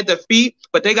from head to feet,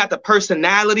 but they got the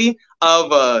personality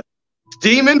of a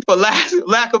demon, for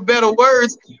lack of better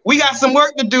words, we got some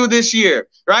work to do this year,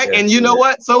 right? And you know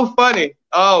what? So funny.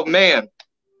 Oh, man.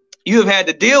 You have had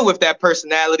to deal with that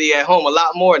personality at home a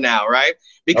lot more now, right?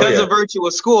 Because of virtual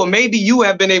school, maybe you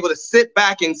have been able to sit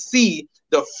back and see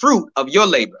the fruit of your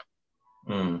labor.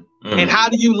 And how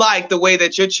do you like the way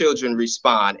that your children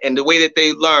respond and the way that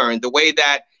they learn, the way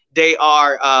that they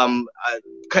are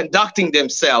conducting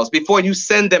themselves before you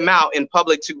send them out in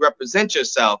public to represent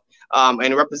yourself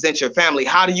and represent your family?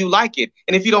 How do you like it?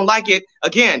 And if you don't like it,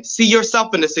 again, see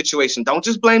yourself in the situation. Don't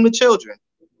just blame the children.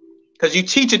 Because you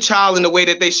teach a child in the way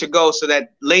that they should go so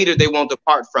that later they won't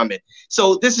depart from it.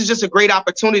 So this is just a great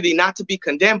opportunity not to be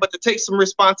condemned, but to take some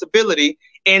responsibility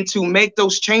and to make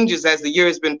those changes as the year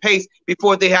has been paced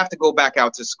before they have to go back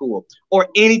out to school or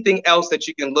anything else that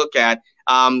you can look at.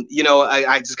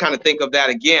 I just kind of think of that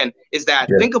again, is that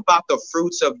think about the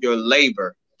fruits of your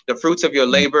labor,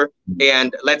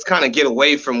 and let's kind of get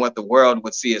away from what the world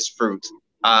would see as fruit,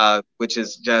 which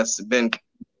has just been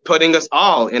putting us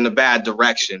all in a bad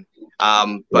direction.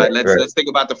 But let's think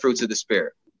about the fruits of the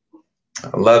Spirit.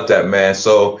 I love that, man.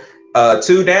 So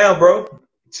 2 down, bro.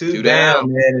 Two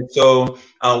down, man. And so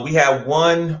we have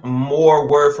one more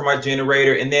word from our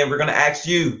generator, and then we're going to ask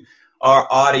you, our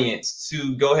audience,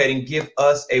 to go ahead and give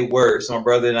us a word so my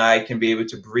brother and I can be able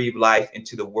to breathe life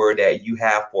into the word that you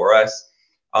have for us.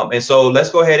 And so let's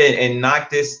go ahead and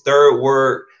knock this third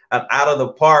word out of the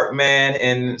park, man.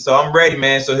 And so I'm ready,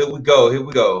 man. So here we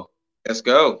go. Let's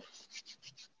go.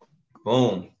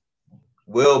 Boom.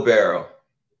 Wheelbarrow.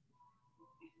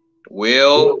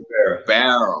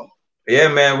 Wheelbarrow. Yeah,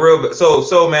 man.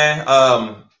 So man,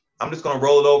 I'm just gonna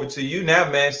roll it over to you now,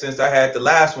 man, since I had the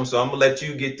last one. So I'm gonna let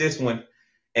you get this one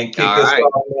and kick us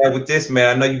off, man, with this,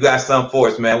 man. I know you got something for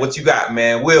us, man. What you got,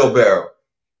 man? Wheelbarrow.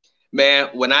 Man,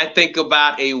 when I think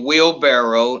about a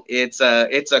wheelbarrow, it's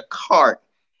a cart,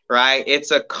 right?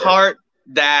 It's a cart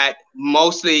that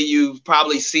mostly you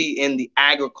probably see in the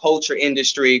agriculture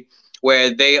industry,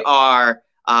 where they are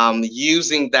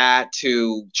using that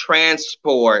to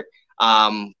transport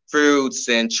fruits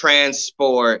and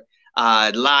transport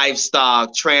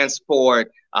livestock,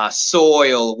 transport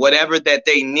soil, whatever that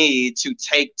they need to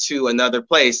take to another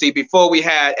place. See, before we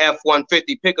had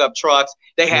F-150 pickup trucks,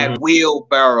 they had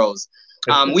wheelbarrows.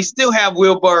 We still have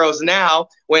wheelbarrows now.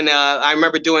 When I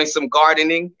remember doing some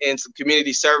gardening and some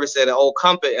community service at an old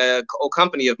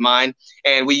company of mine,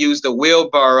 and we used the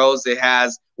wheelbarrows. It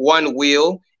has one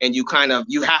wheel, and you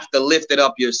have to lift it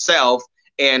up yourself.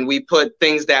 And we put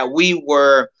things that we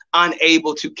were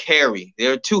unable to carry.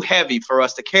 They're too heavy for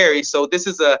us to carry. So this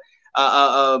is a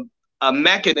a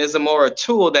mechanism or a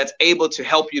tool that's able to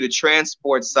help you to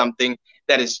transport something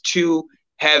that is too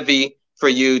heavy for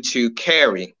you to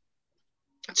carry.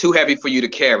 Too heavy for you to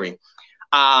carry.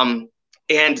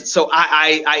 And so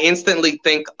I instantly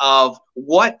think of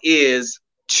what is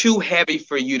too heavy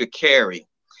for you to carry.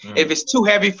 If it's too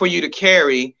heavy for you to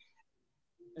carry,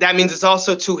 that means it's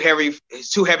also too heavy. It's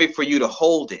too heavy for you to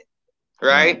hold it,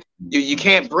 right? You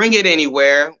can't bring it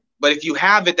anywhere, but if you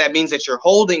have it, that means that you're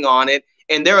holding on it.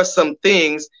 And there are some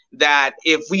things that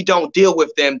if we don't deal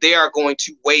with them, they are going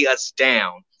to weigh us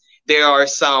down. There are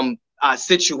some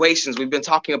situations, we've been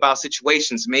talking about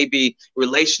situations, maybe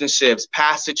relationships,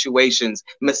 past situations,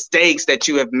 mistakes that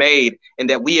you have made and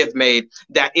that we have made,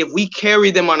 that if we carry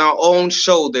them on our own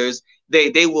shoulders,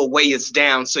 they will weigh us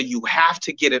down. So you have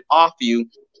to get it off you,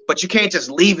 but you can't just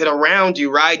leave it around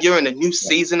you, right? You're in a new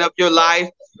season of your life.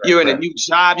 You're in a new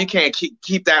job. You can't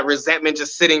keep that resentment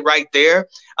just sitting right there.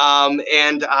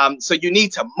 So you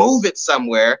need to move it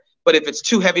somewhere. But if it's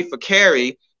too heavy for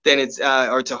carry, then it's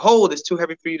or to hold, it's too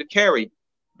heavy for you to carry.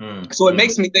 So it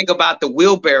makes me think about the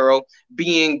wheelbarrow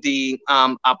being the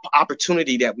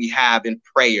opportunity that we have in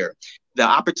prayer. The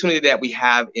opportunity that we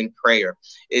have in prayer,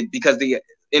 because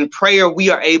in prayer we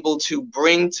are able to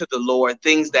bring to the Lord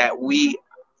things that we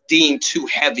deem too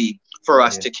heavy for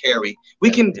us to carry. We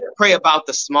can pray about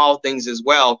the small things as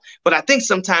well, but I think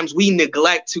sometimes we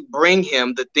neglect to bring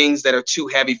him the things that are too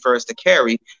heavy for us to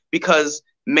carry, because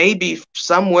maybe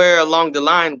somewhere along the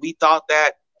line we thought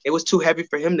that it was too heavy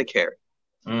for him to carry.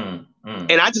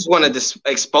 And I just want to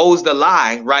expose the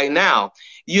lie right now.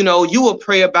 You know, you will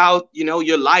pray about, you know,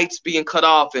 your lights being cut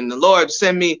off and the Lord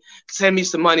send me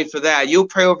some money for that. You'll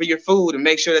pray over your food and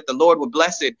make sure that the Lord will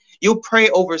bless it. You'll pray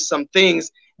over some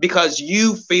things because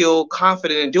you feel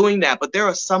confident in doing that. But there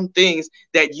are some things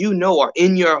that you know are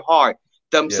in your heart.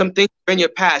 Some things in your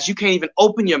past. You can't even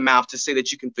open your mouth to say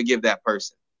that you can forgive that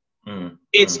person.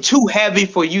 It's too heavy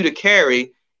for you to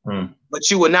carry. But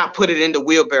you will not put it in the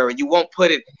wheelbarrow. You won't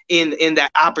put it in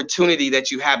that opportunity that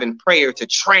you have in prayer to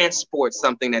transport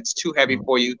something that's too heavy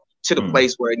for you to the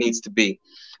place where it needs to be.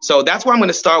 So that's why I'm going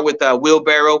to start with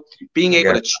wheelbarrow, being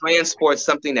able to transport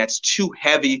something that's too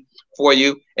heavy for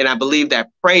you. And I believe that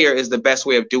prayer is the best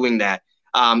way of doing that.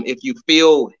 If you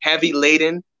feel heavy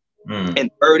laden and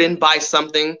burdened by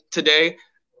something today,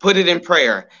 put it in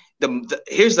prayer.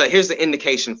 Here's the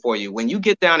indication for you. When you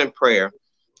get down in prayer,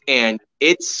 and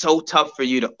it's so tough for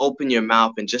you to open your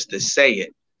mouth and just to say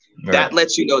it, that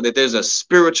lets you know that there's a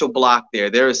spiritual block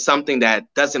there. There is something that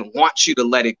doesn't want you to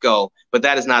let it go, but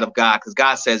that is not of God, because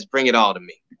God says, bring it all to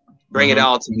me. Bring it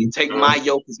all to me. Take my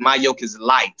yoke, because my yoke is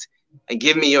light, and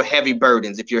give me your heavy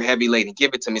burdens. If you're heavy laden,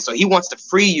 give it to me. So he wants to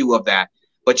free you of that,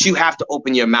 but you have to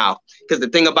open your mouth, because the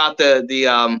thing about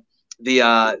the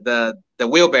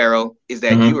wheelbarrow is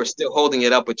that you are still holding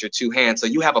it up with your two hands. So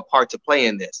you have a part to play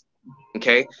in this.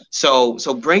 Okay, so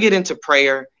bring it into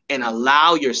prayer and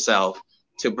allow yourself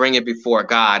to bring it before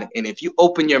God. And if you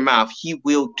open your mouth, he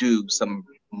will do some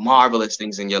marvelous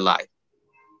things in your life.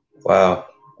 Wow,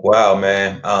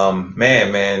 man.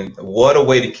 Man, what a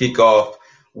way to kick off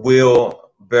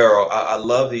wheelbarrow. I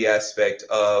love the aspect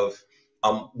of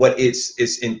what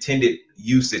its intended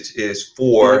usage is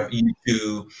for you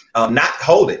to not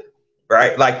hold it,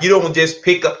 right? Like, you don't just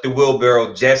pick up the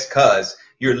wheelbarrow just because.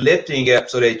 You're lifting it up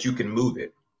so that you can move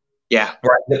it. Yeah.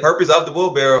 Right. The purpose of the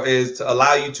wheelbarrow is to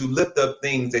allow you to lift up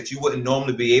things that you wouldn't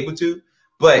normally be able to,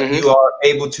 but you are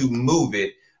able to move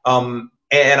it. And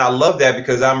I love that,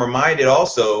 because I'm reminded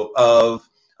also of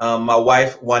my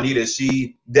wife, Juanita.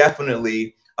 She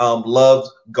definitely loves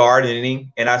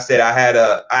gardening. And I said I had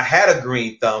a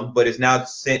green thumb, but it's now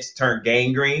since turned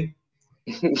gangrene.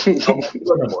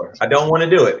 I don't want to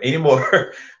do it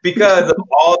anymore because of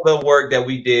all the work that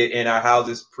we did in our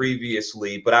houses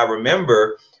previously. But I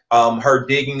remember her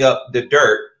digging up the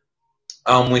dirt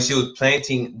when she was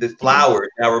planting the flowers.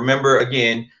 And I remember,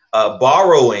 again,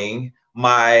 borrowing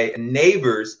my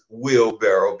neighbor's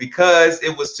wheelbarrow because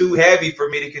it was too heavy for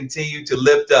me to continue to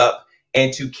lift up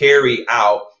and to carry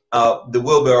out. The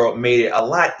wheelbarrow made it a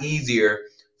lot easier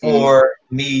for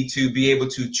me to be able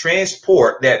to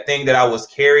transport that thing that I was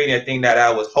carrying, that thing that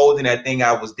I was holding, that thing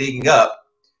I was digging up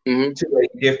to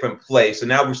a different place. So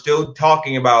now we're still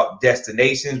talking about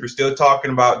destinations. We're still talking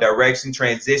about direction,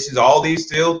 transitions, all these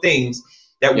still things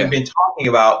that we've been talking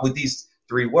about with these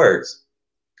 3 words.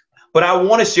 But I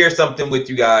want to share something with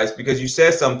you guys, because you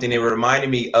said something that reminded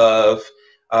me of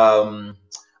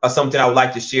something I would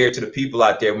like to share to the people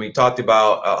out there when we talked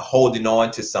about holding on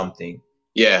to something.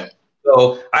 Yeah.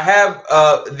 So I have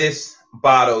this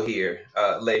bottle here,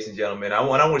 ladies and gentlemen. I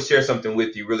want to share something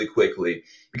with you really quickly,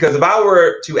 because if I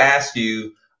were to ask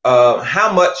you,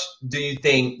 how much do you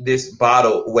think this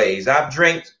bottle weighs? I've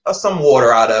drank some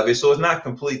water out of it, so it's not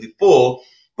completely full,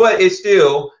 but it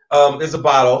still is a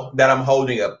bottle that I'm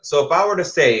holding up. So if I were to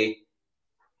say,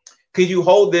 could you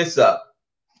hold this up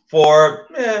for,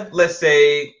 let's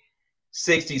say,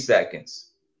 60 seconds?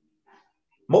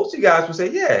 Most of you guys would say,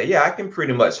 yeah, I can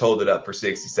pretty much hold it up for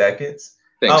 60 seconds.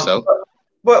 Think so.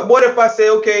 But what if I say,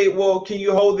 okay, well, can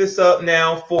you hold this up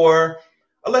now for,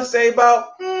 let's say,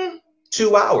 about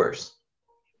 2 hours?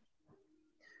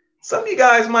 Some of you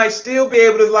guys might still be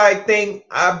able to like think,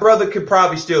 our brother could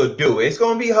probably still do it. It's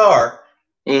going to be hard,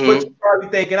 but you're probably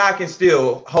thinking I can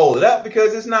still hold it up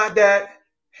because it's not that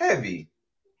heavy.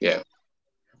 Yeah.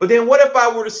 But then what if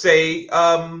I were to say,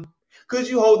 could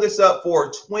you hold this up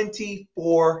for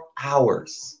 24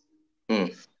 hours?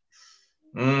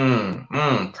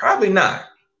 Probably not.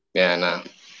 Yeah, no.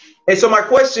 And so my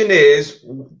question is,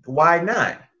 why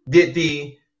not? Did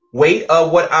the weight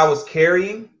of what I was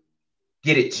carrying,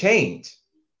 did it change?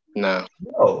 No.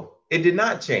 No, it did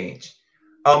not change.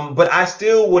 But I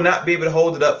still will not be able to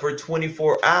hold it up for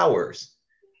 24 hours,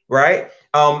 right?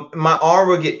 My arm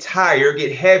will get tired,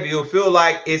 get heavy. It'll feel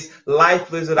like it's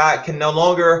lifeless, that I can no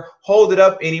longer hold it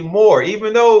up anymore,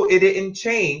 even though it didn't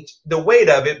change the weight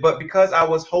of it, but because I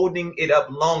was holding it up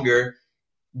longer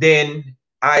than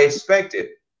I expected.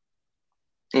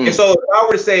 And so if I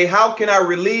were to say, how can I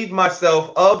relieve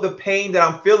myself of the pain that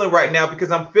I'm feeling right now?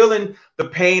 Because I'm feeling the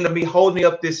pain of me holding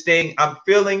up this thing. I'm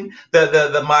feeling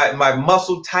my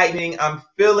muscle tightening. I'm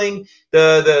feeling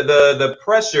the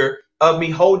pressure of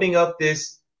me holding up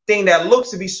this thing that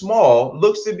looks to be small,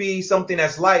 looks to be something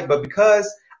that's light, but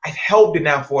because I've held it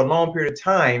now for a long period of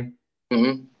time,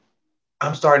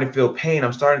 I'm starting to feel pain.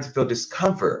 I'm starting to feel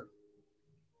discomfort.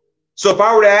 So if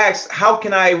I were to ask, how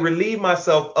can I relieve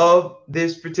myself of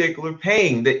this particular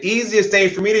pain? The easiest thing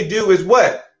for me to do is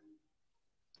what?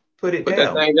 Put it down. Put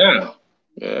that thing down.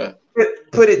 Yeah.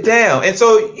 Put it down. And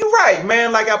so you're right,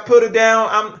 man. Like I put it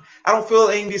down. I don't feel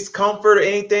any discomfort or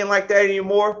anything like that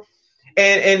anymore.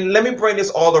 And let me bring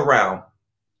this all around.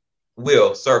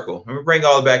 Circle. Let me bring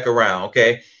all back around.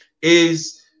 Okay.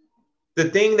 Is the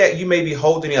thing that you may be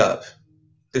holding up,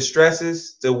 the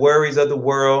stresses, the worries of the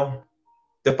world,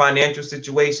 the financial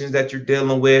situations that you're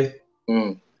dealing with,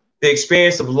 the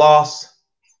experience of loss.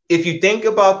 If you think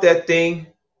about that thing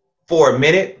for a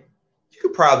minute, you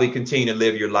could probably continue to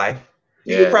live your life.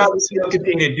 You could probably still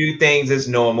continue to do things as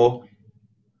normal.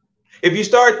 If you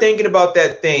start thinking about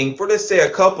that thing for, let's say, a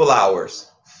couple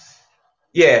hours,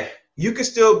 you could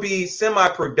still be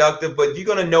semi-productive, but you're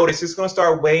going to notice it's going to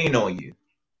start weighing on you.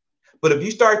 But if you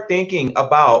start thinking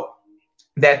about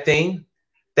that thing,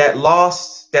 that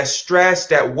loss, that stress,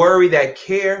 that worry, that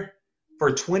care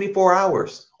for 24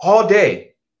 hours, all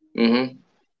day, then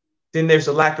there's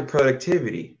a lack of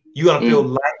productivity. You're going to feel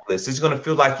lifeless. It's going to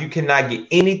feel like you cannot get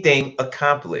anything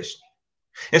accomplished.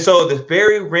 And so the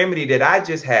very remedy that I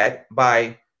just had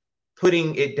by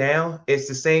putting it down, it's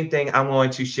the same thing I'm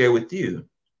going to share with you.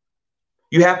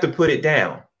 You have to put it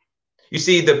down. You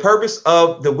see, the purpose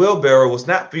of the wheelbarrow was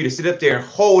not for you to sit up there and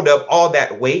hold up all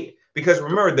that weight. Because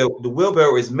remember, the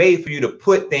wheelbarrow is made for you to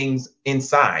put things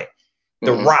inside.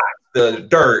 The rock, the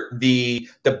dirt, the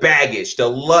baggage, the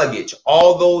luggage,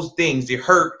 all those things, the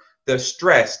hurt, the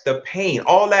stress, the pain,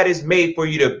 all that is made for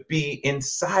you to be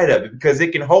inside of it because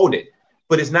it can hold it.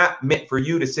 But it's not meant for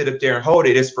you to sit up there and hold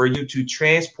it. It's for you to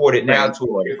transport it now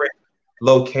to a different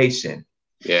location.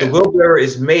 The wheelbarrow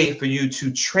is made for you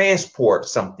to transport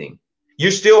something.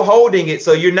 You're still holding it,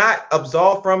 so you're not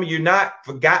absolved from it. You're not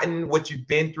forgotten what you've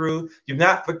been through. You've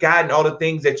not forgotten all the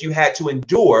things that you had to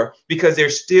endure because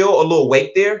there's still a little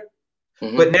weight there.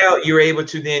 But now you're able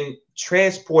to then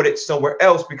transport it somewhere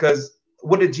else because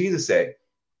what did Jesus say?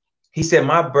 He said,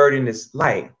 my burden is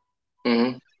light.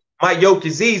 My yoke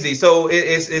is easy. So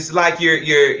it's like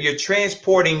you're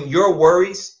transporting your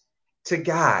worries to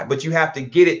God, but you have to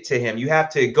get it to him. You have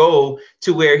to go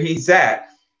to where he's at.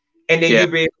 And then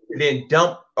you'll be able to then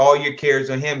dump all your cares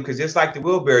on him because just like the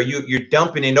wheelbarrow, you're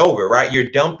dumping it over, right? You're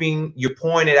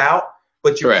pouring it out,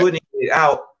 but you're putting it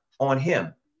out on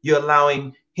him. You're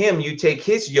allowing him, you take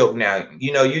his yoke now.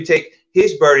 You take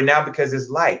his burden now because it's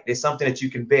light. It's something that you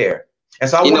can bear. And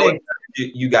so I want to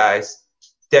encourage you guys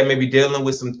that may be dealing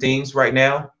with some things right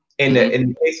now. In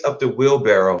the case of the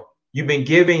wheelbarrow, you've been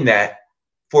giving that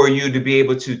for you to be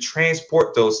able to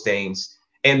transport those things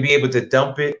and be able to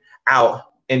dump it out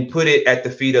and put it at the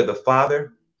feet of the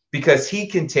Father because he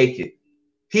can take it.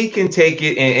 He can take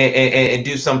it and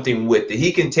do something with it.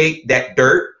 He can take that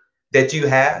dirt that you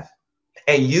have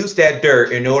and use that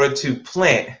dirt in order to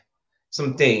plant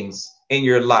some things in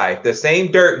your life. The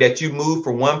same dirt that you move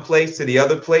from one place to the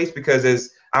other place, because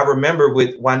as I remember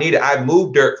with Juanita, I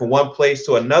moved dirt from one place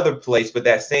to another place, but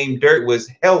that same dirt was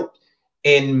helped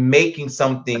in making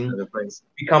something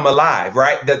become alive,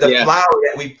 right? The Yeah. flower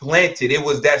that we planted, it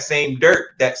was that same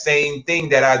dirt, that same thing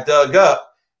that I dug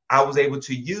up, I was able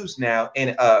to use now,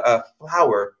 and a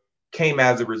flower came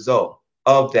as a result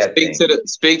of that thing.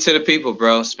 Speak to the people,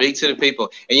 bro. Speak to the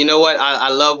people. And you know what? I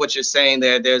love what you're saying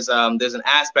there. There's an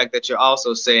aspect that you're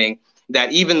also saying,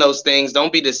 that even those things,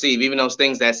 don't be deceived, even those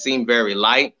things that seem very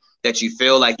light, that you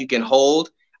feel like you can hold,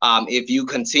 if you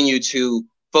continue to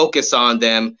focus on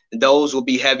them, those will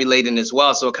be heavy laden as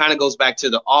well. So it kind of goes back to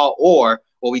the all or,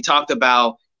 where we talked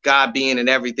about God being in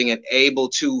everything and able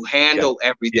to handle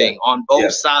everything on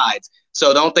both sides.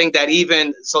 So don't think that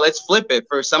even, so let's flip it.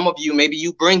 For some of you, maybe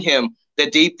you bring him the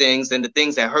deep things and the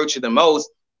things that hurt you the most,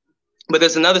 but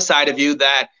there's another side of you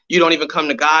that you don't even come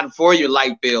to God for your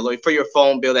light bill or for your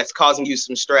phone bill that's causing you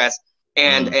some stress.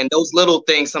 And those little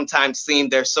things sometimes seem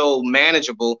they're so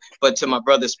manageable, but to my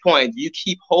brother's point, you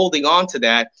keep holding on to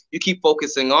that, you keep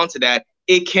focusing on to that,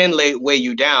 it can weigh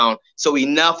you down. So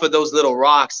enough of those little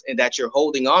rocks that you're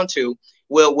holding on to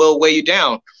will weigh you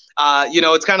down. You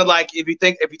know, it's kind of like if you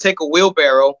take a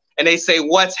wheelbarrow and they say,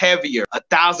 what's heavier,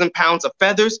 1,000 pounds of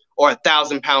feathers or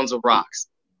 1,000 pounds of rocks?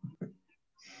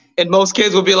 And most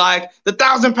kids will be like, the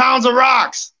 1,000 pounds of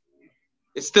rocks.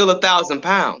 It's still 1,000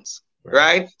 pounds,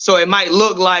 right? So it might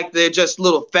look like they're just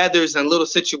little feathers and little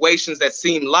situations that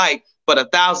seem light, but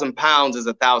 1,000 pounds is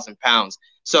 1,000 pounds.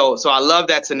 So I love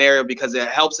that scenario because it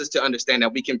helps us to understand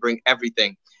that we can bring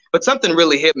everything. But something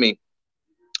really hit me.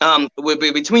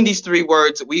 Between these three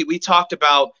words, we talked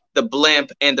about the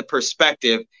blimp and the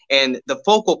perspective, and the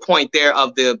focal point there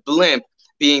of the blimp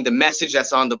being the message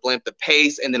that's on the blimp, the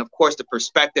pace, and then of course the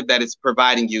perspective that it's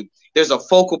providing you. There's a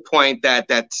focal point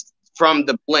that's from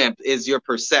the blimp is your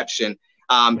perception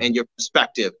and your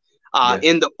perspective.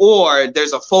 In the or,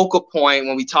 there's a focal point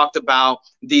when we talked about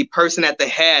the person at the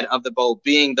head of the boat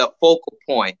being the focal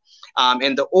point.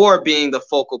 And the or being the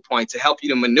focal point to help you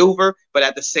to maneuver, but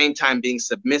at the same time being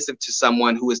submissive to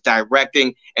someone who is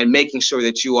directing and making sure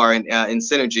that you are in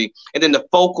synergy. And then the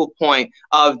focal point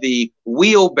of the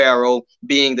wheelbarrow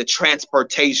being the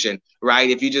transportation, right?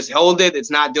 If you just hold it, it's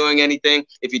not doing anything.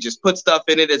 If you just put stuff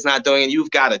in it, it's not doing it.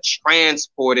 You've got to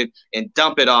transport it and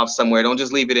dump it off somewhere. Don't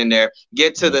just leave it in there.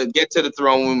 Get to the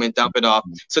throne room and dump it off.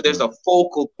 So there's a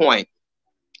focal point.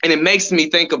 And it makes me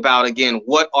think about, again,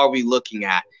 what are we looking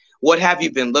at? What have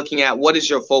you been looking at? What is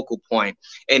your focal point?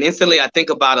 And instantly I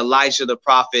think about Elijah the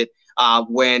prophet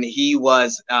when he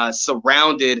was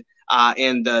surrounded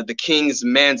in the king's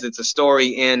men's. It's a story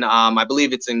in, I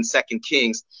believe it's in 2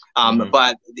 Kings.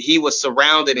 But he was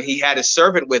surrounded and he had his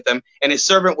servant with him, and his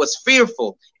servant was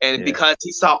fearful. And because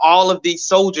he saw all of these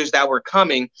soldiers that were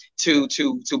coming to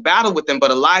battle with him, but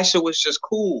Elisha was just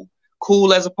cool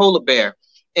as a polar bear.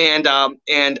 And then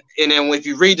if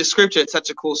you read the scripture, it's such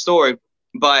a cool story.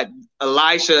 But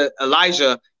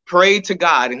Elijah prayed to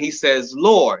God and he says,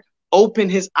 Lord, open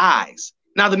his eyes.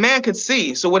 Now the man could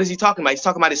see. So what is he talking about? He's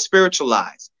talking about his spiritual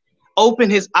eyes. Open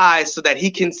his eyes so that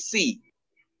he can see.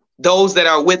 Those that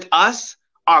are with us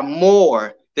are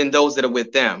more than those that are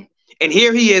with them. And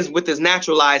here he is with his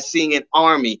natural eyes seeing an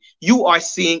army. You are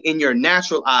seeing in your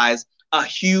natural eyes a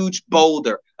huge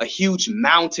boulder, a huge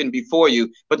mountain before you.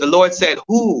 But the Lord said,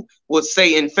 who will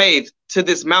say in faith to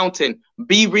this mountain,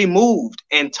 be removed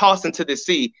and tossed into the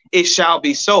sea? It shall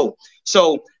be so.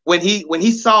 So when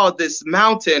he saw this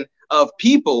mountain of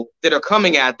people that are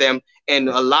coming at them, and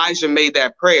Elijah made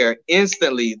that prayer,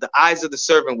 instantly the eyes of the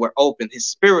servant were open, his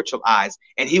spiritual eyes,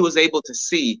 and he was able to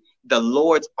see the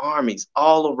Lord's armies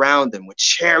all around them with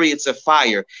chariots of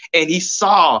fire. And he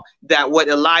saw that what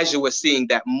Elijah was seeing,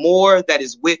 that more that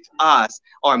is with us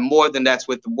are more than that's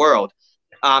with the world.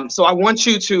 So I want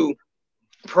you to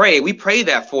pray. We pray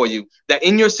that for you, that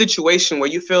in your situation where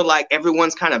you feel like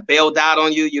everyone's kind of bailed out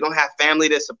on you, you don't have family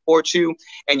to support you,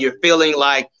 and you're feeling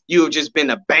like you have just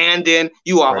been abandoned,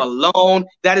 you are alone,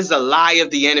 that is a lie of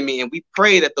the enemy. And we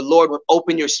pray that the Lord would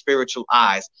open your spiritual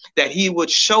eyes, that he would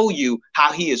show you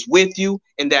how he is with you,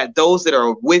 and that those that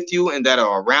are with you and that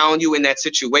are around you in that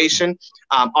situation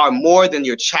are more than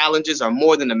your challenges, are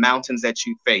more than the mountains that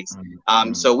you face.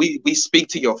 So we speak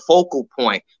to your focal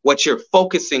point, what you're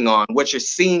focusing on, what you're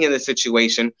seeing in the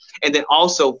situation, and then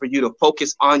also for you to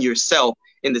focus on yourself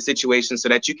in the situation so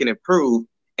that you can improve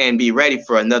and be ready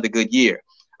for another good year.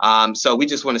 So we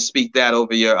just want to speak that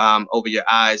over your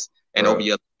eyes and over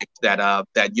your life,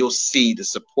 that you'll see the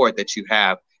support that you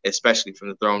have, especially from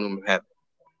the throne room of heaven.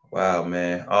 Wow,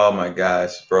 man. Oh my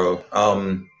gosh, bro.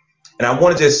 And I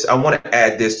want to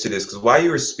add this to this, because while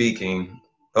you were speaking,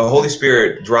 the Holy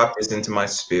Spirit dropped this into my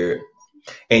spirit.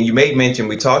 And you made mention,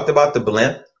 we talked about the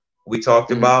blimp. We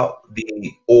talked about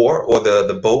the oar, or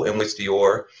the boat in which the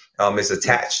oar is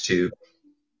attached to.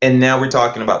 And now we're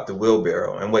talking about the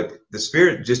wheelbarrow. And what the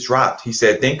Spirit just dropped, he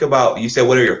said, think about, you said,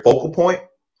 what are your focal point?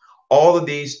 All of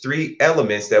these three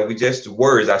elements that we just,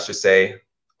 words, I should say,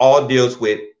 all deals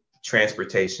with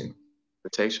transportation.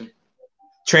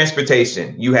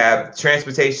 Transportation. You have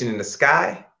transportation in the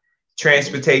sky,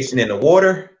 transportation in the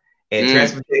water, and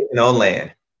transportation on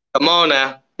land. Come on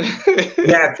now.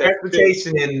 You have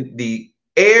transportation in the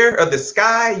air of the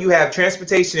sky, you have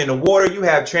transportation in the water, you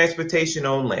have transportation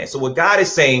on land. So what God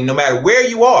is saying, no matter where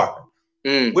you are,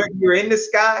 whether you're in the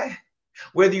sky,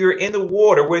 whether you're in the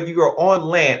water, whether you're on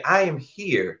land, I am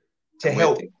here to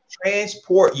help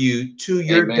transport you to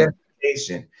your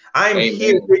destination. I am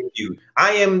here with you.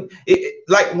 I am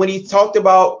like when he talked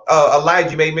about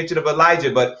Elijah, you made mention of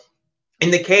Elijah, but in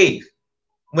the cave,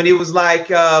 when it was like,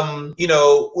 you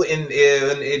know,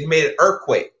 it made an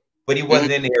earthquake, but he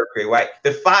wasn't in the earthquake, right?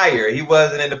 The fire, he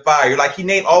wasn't in the fire. Like he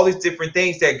named all these different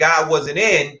things that God wasn't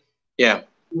in. Yeah.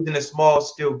 He was in a small,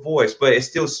 still voice, but it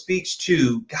still speaks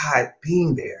to God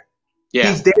being there. Yeah.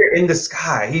 He's there in the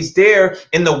sky. He's there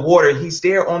in the water. He's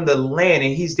there on the land,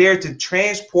 and he's there to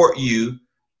transport you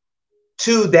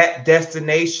to that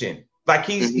destination. Like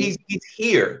he's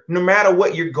here, no matter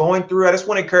what you're going through. I just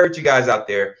want to encourage you guys out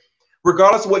there,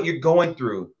 regardless of what you're going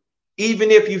through,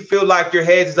 even if you feel like your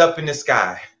head is up in the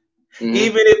sky,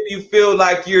 even if you feel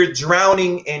like you're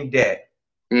drowning in debt,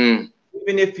 even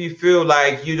if you feel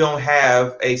like you don't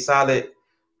have a solid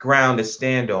ground to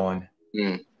stand on,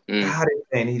 God is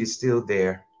saying he is still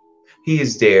there. He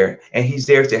is there, and he's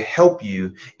there to help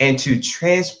you and to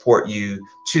transport you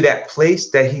to that place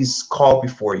that he's called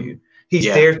before you. He's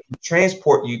there to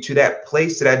transport you to that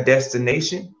place, to that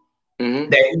destination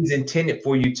that he's intended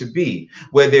for you to be,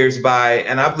 whether it's by,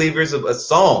 and I believe there's a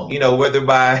song, you know, whether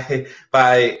by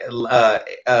plane,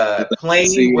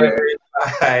 whether it's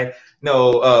by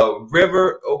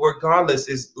river, or regardless,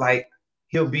 is like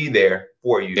he'll be there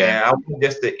for you. And I want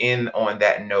just to end on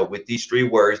that note with these three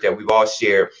words that we've all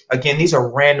shared. Again, these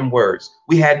are random words.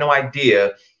 We had no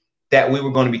idea that we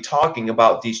were going to be talking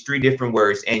about these three different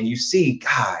words, and you see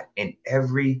God in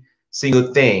every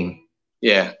single thing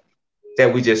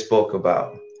that we just spoke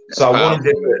about. That's so I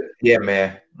wanted to,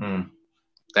 man.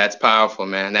 That's powerful,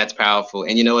 man. That's powerful.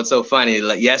 And you know, it's so funny,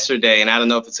 like yesterday, and I don't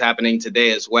know if it's happening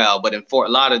today as well, but in Fort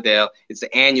Lauderdale, it's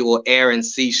the annual Air and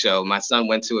Sea Show. My son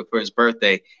went to it for his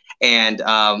birthday. And,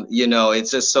 you know,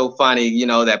 it's just so funny, you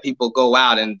know, that people go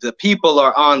out and the people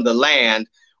are on the land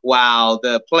while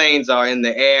the planes are in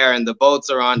the air and the boats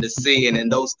are on the sea. And then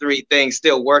those three things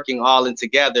still working all in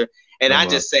together. And I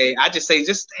just say,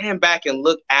 just stand back and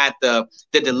look at the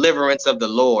deliverance of the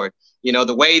Lord. You know,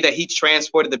 the way that he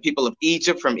transported the people of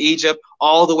Egypt from Egypt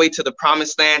all the way to the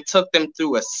promised land, took them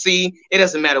through a sea. It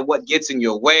doesn't matter what gets in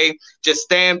your way. Just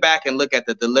stand back and look at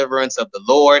the deliverance of the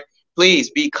Lord. Please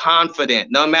be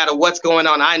confident no matter what's going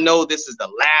on. I know this is the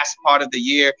last part of the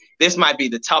year. This might be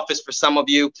the toughest for some of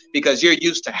you because you're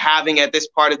used to having at this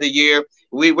part of the year.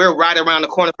 We're right around the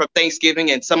corner from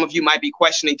Thanksgiving, and some of you might be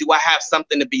questioning, do I have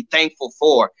something to be thankful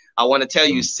for? I want to tell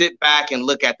you, sit back and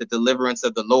look at the deliverance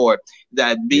of the Lord.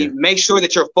 Make sure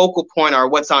that your focal point are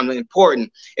what's on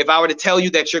important. If I were to tell you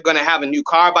that you're going to have a new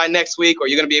car by next week, or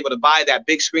you're going to be able to buy that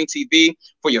big screen TV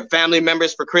for your family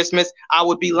members for Christmas, I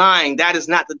would be lying. That is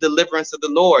not the deliverance of the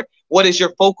Lord. What is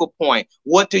your focal point?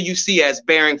 What do you see as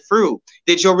bearing fruit?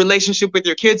 Did your relationship with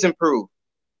your kids improve?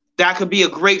 That could be a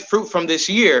great fruit from this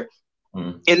year.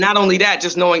 And not only that,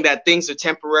 just knowing that things are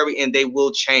temporary and they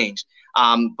will change.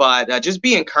 But just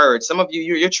be encouraged. Some of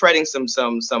you're treading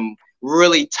some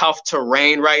really tough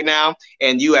terrain right now,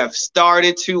 and you have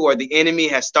started to, or the enemy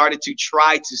has started to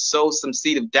try to sow some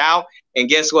seed of doubt. And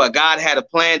guess what? God had a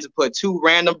plan to put two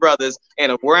random brothers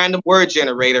and a random word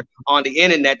generator on the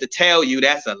internet to tell you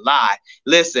that's a lie.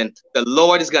 Listen, the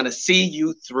Lord is going to see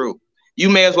you through. You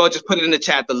may as well just put it in the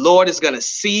chat. The Lord is going to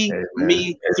see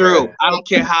me through. I don't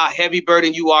care how heavy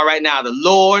burden you are right now. The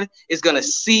Lord is going to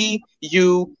see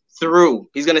you through.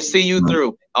 He's going to see you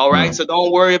through. All right. So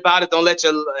don't worry about it. Don't let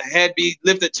your head be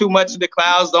lifted too much in the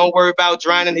clouds. Don't worry about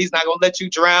drowning. He's not going to let you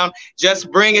drown.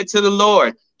 Just bring it to the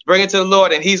Lord. Bring it to the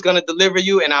Lord, and he's going to deliver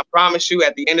you. And I promise you,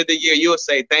 at the end of the year, you'll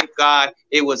say, thank God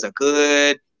it was a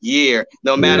good year.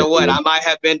 No matter what, I might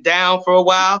have been down for a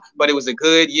while, but it was a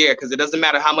good year, because it doesn't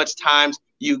matter how much times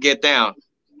you get down.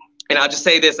 And I'll just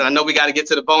say this, and I know we got to get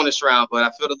to the bonus round, but I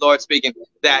feel the Lord speaking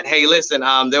that, hey, listen,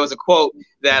 there was a quote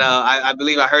that I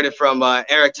believe I heard it from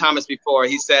Eric Thomas before.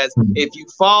 He says, if you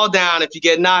fall down, if you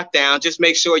get knocked down, just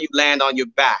make sure you land on your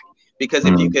back, because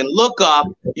if you can look up,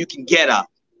 you can get up.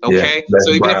 Yeah, Okay. that's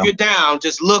So even if brown. you're down,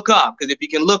 just look up, because if you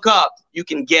can look up, you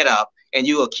can get up and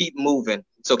you will keep moving.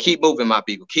 So keep moving, my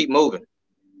people. Keep moving.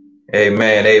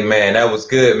 Amen, amen. That was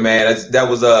good, man. That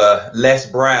was Les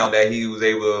Brown that he was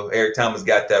able. Eric Thomas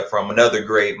got that from, another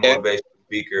great Yeah. motivational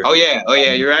speaker. Oh yeah. Oh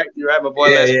yeah. You're right. You're right, my boy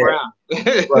Yeah, Les yeah. Brown.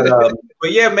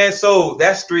 But yeah, man. So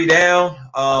that's 3 down.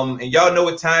 And y'all know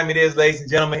what time it is, ladies and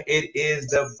gentlemen. It is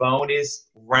the bonus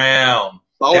round.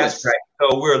 That's Bonus. right.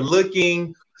 So we're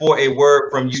looking for a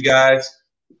word from you guys.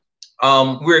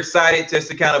 We're excited just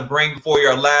to kind of bring before you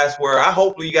our last word. I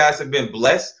hopefully you guys have been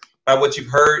blessed by what you've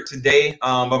heard today,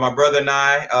 by my brother and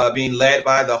I, being led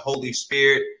by the Holy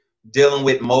Spirit, dealing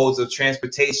with modes of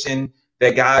transportation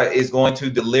that God is going to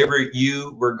deliver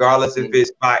you, regardless if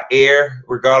it's by air,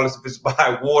 regardless if it's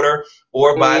by water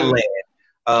or by land.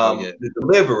 The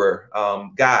deliverer,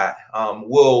 God,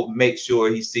 will make sure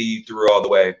he sees you through all the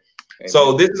way. Amen.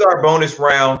 So this is our bonus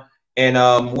round. And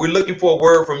we're looking for a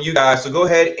word from you guys. So go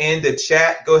ahead in the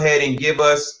chat. Go ahead and give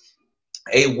us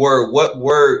a word. What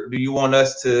word do you want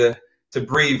us to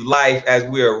breathe life as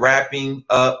we are wrapping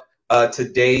up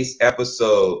today's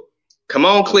episode? Come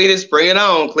on, Cletus, bring it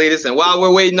on, Cletus. And while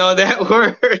we're waiting on that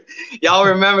word, y'all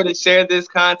remember to share this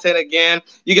content again.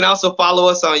 You can also follow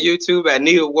us on YouTube at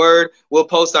Need a Word. We'll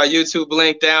post our YouTube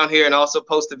link down here and also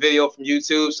post a video from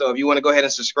YouTube. So if you want to go ahead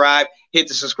and subscribe, hit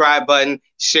the subscribe button,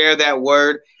 share that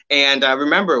word. And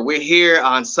remember, we're here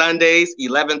on Sundays,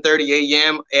 11:30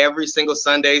 a.m. every single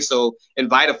Sunday. So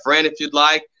invite a friend if you'd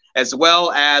like. As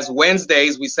well as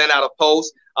Wednesdays, we send out a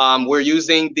post. We're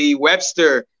using the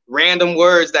Webster random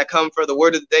words that come for the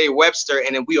word of the day, Webster,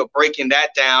 and then we are breaking that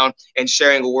down and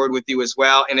sharing a word with you as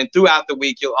well. And then throughout the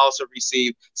week, you'll also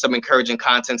receive some encouraging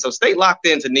content. So stay locked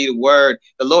in to Need a Word.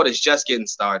 The Lord is just getting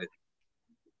started.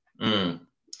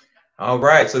 All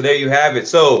right. So there you have it.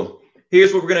 So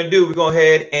here's what we're going to do. We're going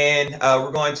ahead and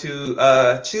we're going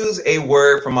to choose a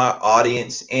word from our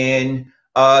audience and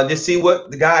just see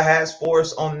what the guy has for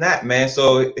us on that, man.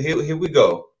 So here we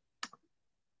go.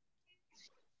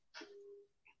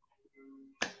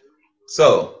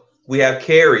 So we have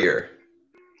carrier.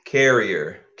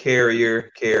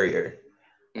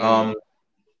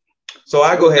 So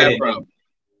I go ahead and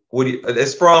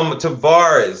it's from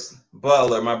Tavares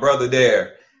Butler, my brother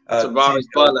there. Tavares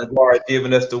Butler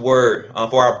giving us the word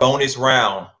for our bonus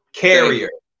round. Carrier.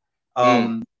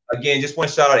 Again, just want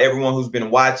to shout out everyone who's been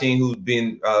watching, who's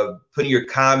been putting your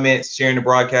comments, sharing the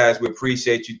broadcast. We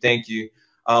appreciate you. Thank you.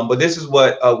 But this is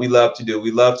what we love to do.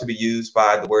 We love to be used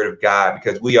by the word of God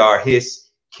because we are his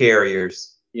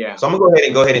carriers. Yeah. So I'm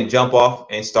gonna go ahead and jump off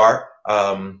and start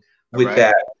with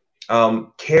that.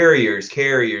 Carriers.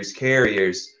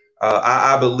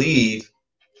 I believe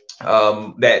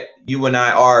that you and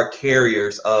I are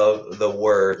carriers of the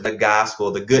word, the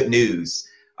gospel, the good news.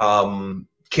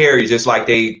 Carriers, just like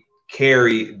they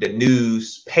carry the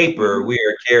newspaper, we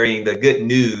are carrying the good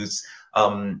news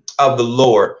of the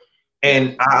Lord.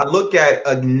 And I look at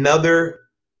another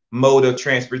mode of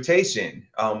transportation,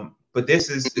 but this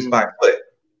is by foot.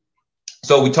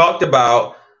 So we talked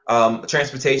about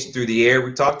transportation through the air.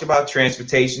 We talked about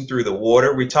transportation through the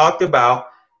water. We talked about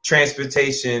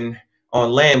transportation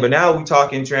on land, but now we're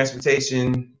talking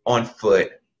transportation on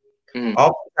foot.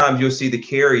 Oftentimes you'll see the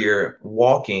carrier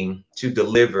walking to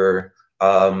deliver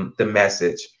the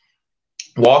message,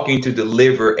 walking to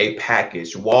deliver a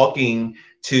package, walking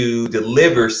to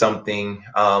deliver something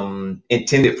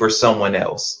intended for someone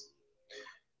else.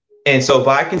 And so if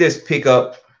I can just pick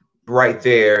up right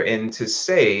there and to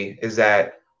say is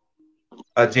that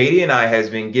JD and I has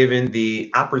been given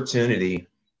the opportunity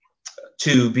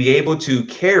to be able to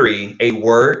carry a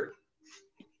word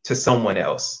to someone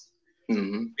else,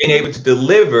 being able to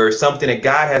deliver something that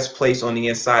God has placed on the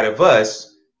inside of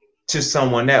us to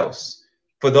someone else.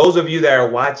 For those of you that are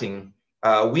watching,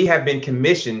 we have been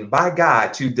commissioned by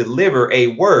God to deliver a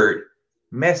word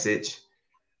message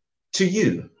to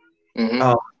you.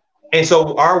 And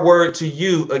so our word to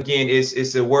you, again,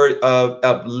 is a word of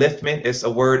upliftment. It's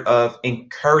a word of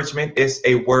encouragement. It's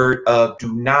a word of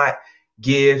do not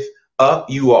give up.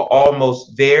 You are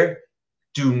almost there.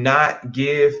 Do not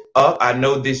give up. I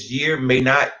know this year may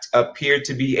not appear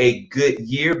to be a good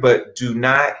year, but do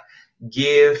not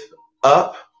give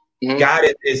up. God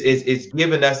is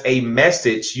giving us a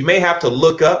message. You may have to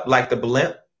look up like the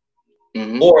blimp.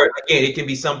 Or again, it can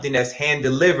be something that's hand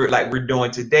delivered like we're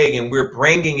doing today, and we're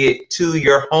bringing it to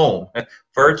your home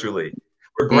virtually.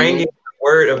 We're bringing the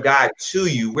word of God to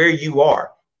you where you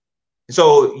are.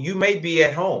 So you may be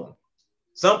at home.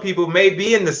 Some people may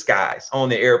be in the skies on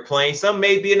the airplane. Some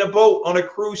may be in a boat on a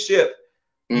cruise ship.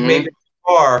 You may be in a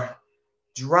car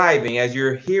driving, as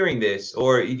you're hearing this,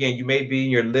 or again, you may be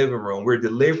in your living room, we're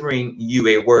delivering you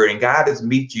a word, and God has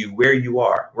meet you where you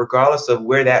are, regardless of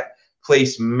where that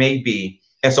place may be.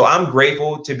 And so I'm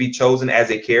grateful to be chosen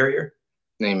as a carrier,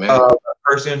 Amen. a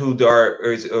person who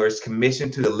is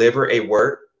commissioned to deliver a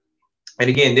word. And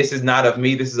again, this is not of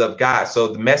me, this is of God. So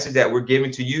the message that we're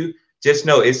giving to you, just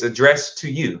know it's addressed to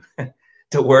you. The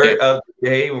Yeah. word of the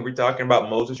day, when we're talking about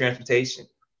modes of transportation,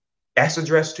 that's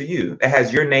addressed to you. That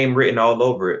has your name written all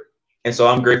over it. And so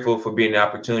I'm grateful for being the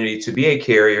opportunity to be a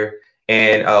carrier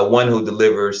and one who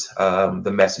delivers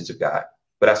the message of God.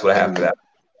 But that's what I have for that.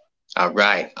 All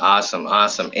right. Awesome.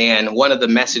 Awesome. And one of the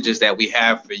messages that we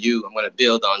have for you, I'm going to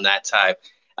build on that type,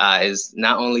 is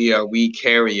not only are we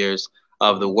carriers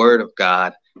of the word of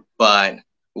God, but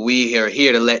we are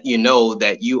here to let you know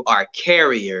that you are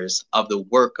carriers of the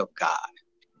work of God.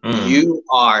 You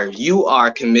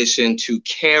are commissioned to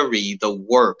carry the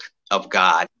work of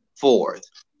God forth.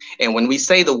 And when we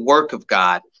say the work of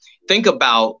God, think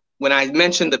about when I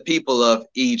mentioned the people of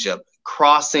Egypt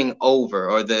crossing over,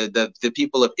 or the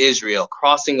people of Israel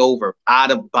crossing over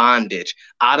out of bondage,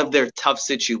 out of their tough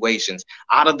situations,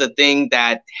 out of the thing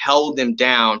that held them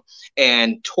down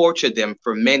and tortured them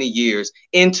for many years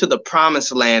into the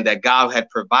promised land that God had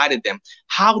provided them.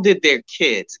 How did their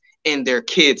kids and their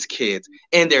kids' kids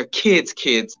and their kids'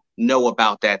 kids know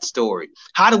about that story?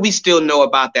 How do we still know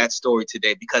about that story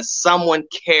today? Because someone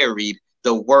carried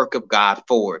the work of God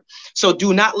forward. So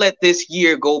do not let this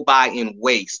year go by in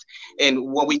waste.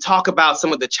 And when we talk about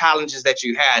some of the challenges that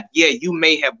you had, yeah, you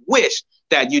may have wished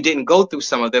that you didn't go through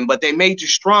some of them, but they made you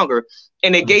stronger,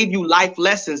 and they gave you life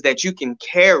lessons that you can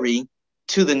carry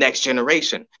to the next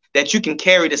generation, that you can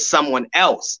carry to someone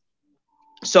else.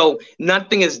 So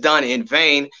nothing is done in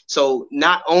vain. So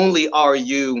not only are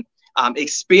you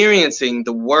experiencing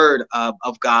the word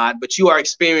of God, but you are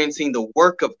experiencing the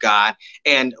work of God.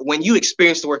 And when you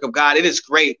experience the work of God, it is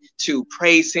great to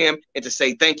praise him and to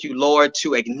say, thank you, Lord,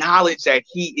 to acknowledge that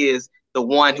he is the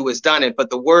one who has done it. But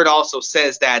the word also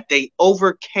says that they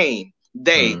overcame,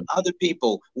 other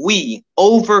people, we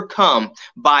overcome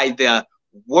by the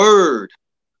word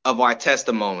of our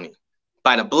testimony,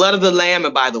 by the blood of the Lamb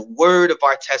and by the word of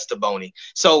our testimony.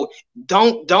 So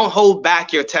don't hold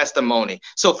back your testimony.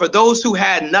 So for those who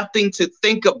had nothing to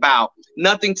think about,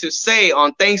 nothing to say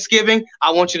on Thanksgiving,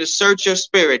 I want you to search your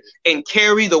spirit and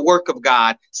carry the work of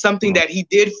God, something that he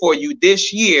did for you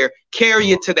this year.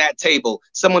 Carry it to that table.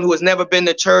 Someone who has never been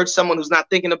to church, someone who's not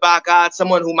thinking about God,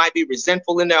 someone who might be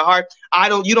resentful in their heart.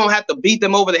 You don't have to beat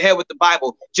them over the head with the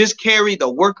Bible. Just carry the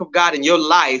work of God in your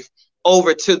life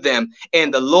over to them,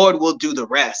 and the Lord will do the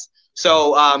rest.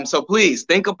 So so please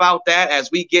think about that as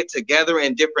we get together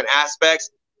in different aspects,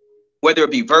 whether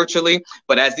it be virtually,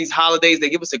 but as these holidays, they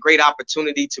give us a great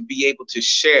opportunity to be able to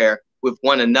share with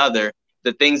one another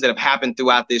the things that have happened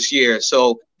throughout this year.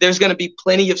 So there's going to be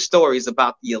plenty of stories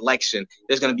about the election.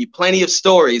 There's going to be plenty of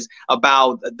stories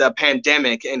about the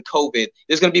pandemic and COVID.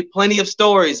 There's going to be plenty of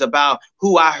stories about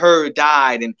who I heard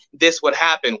died and this would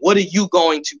happen. What are you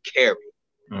going to carry?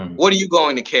 What are you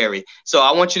going to carry? So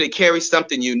I want you to carry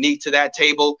something unique to that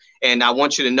table. And I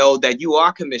want you to know that you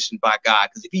are commissioned by God.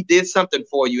 Because if he did something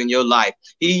for you in your life,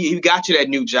 he got you that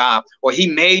new job, or he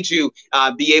made you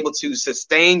be able to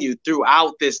sustain you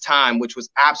throughout this time, which was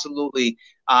absolutely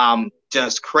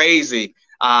just crazy.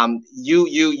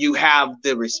 You have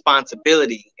the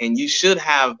responsibility, and you should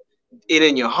have it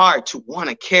in your heart to want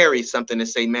to carry something to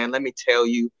say, man, let me tell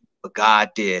you what God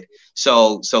did.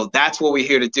 So that's what we're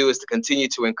here to do, is to continue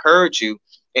to encourage you,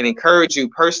 and encourage you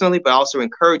personally, but also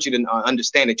encourage you to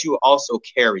understand that you are also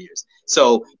carriers.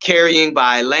 So carrying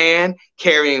by land,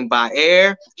 carrying by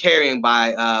air, carrying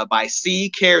by sea,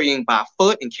 carrying by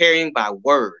foot, and carrying by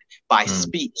word, by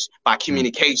speech, by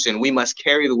communication. We must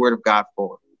carry the word of God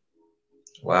forward.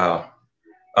 Wow.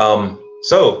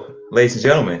 So, ladies and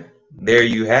gentlemen, there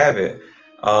you have it.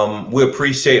 We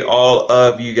appreciate all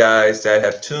of you guys that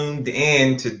have tuned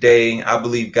in today. I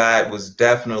believe God was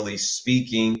definitely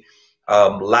speaking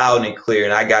loud and clear,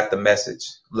 and I got the message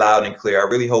loud and clear. I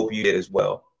really hope you did as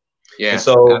well. Yeah. And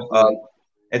so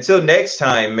until next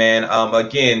time, man,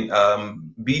 again,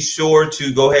 be sure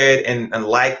to go ahead and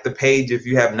like the page if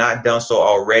you have not done so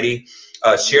already.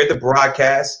 Share the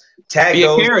broadcast, tag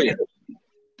those.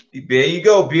 There you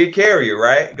go. Be a carrier,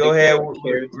 right? Go ahead.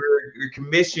 We're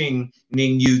commissioning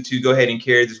you to go ahead and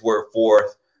carry this word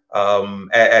forth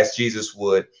as Jesus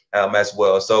would as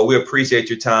well. So we appreciate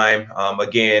your time.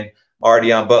 Again, R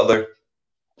Deon Butler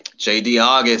J.D.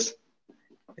 Auguste.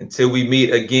 Until we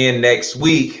meet again next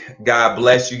week, God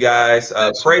bless you guys.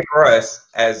 Pray for us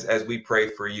as we pray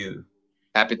for you.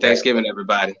 Happy Thanksgiving,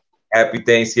 everybody. Happy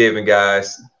Thanksgiving,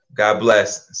 guys. God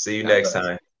bless. See you God next bless.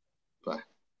 time.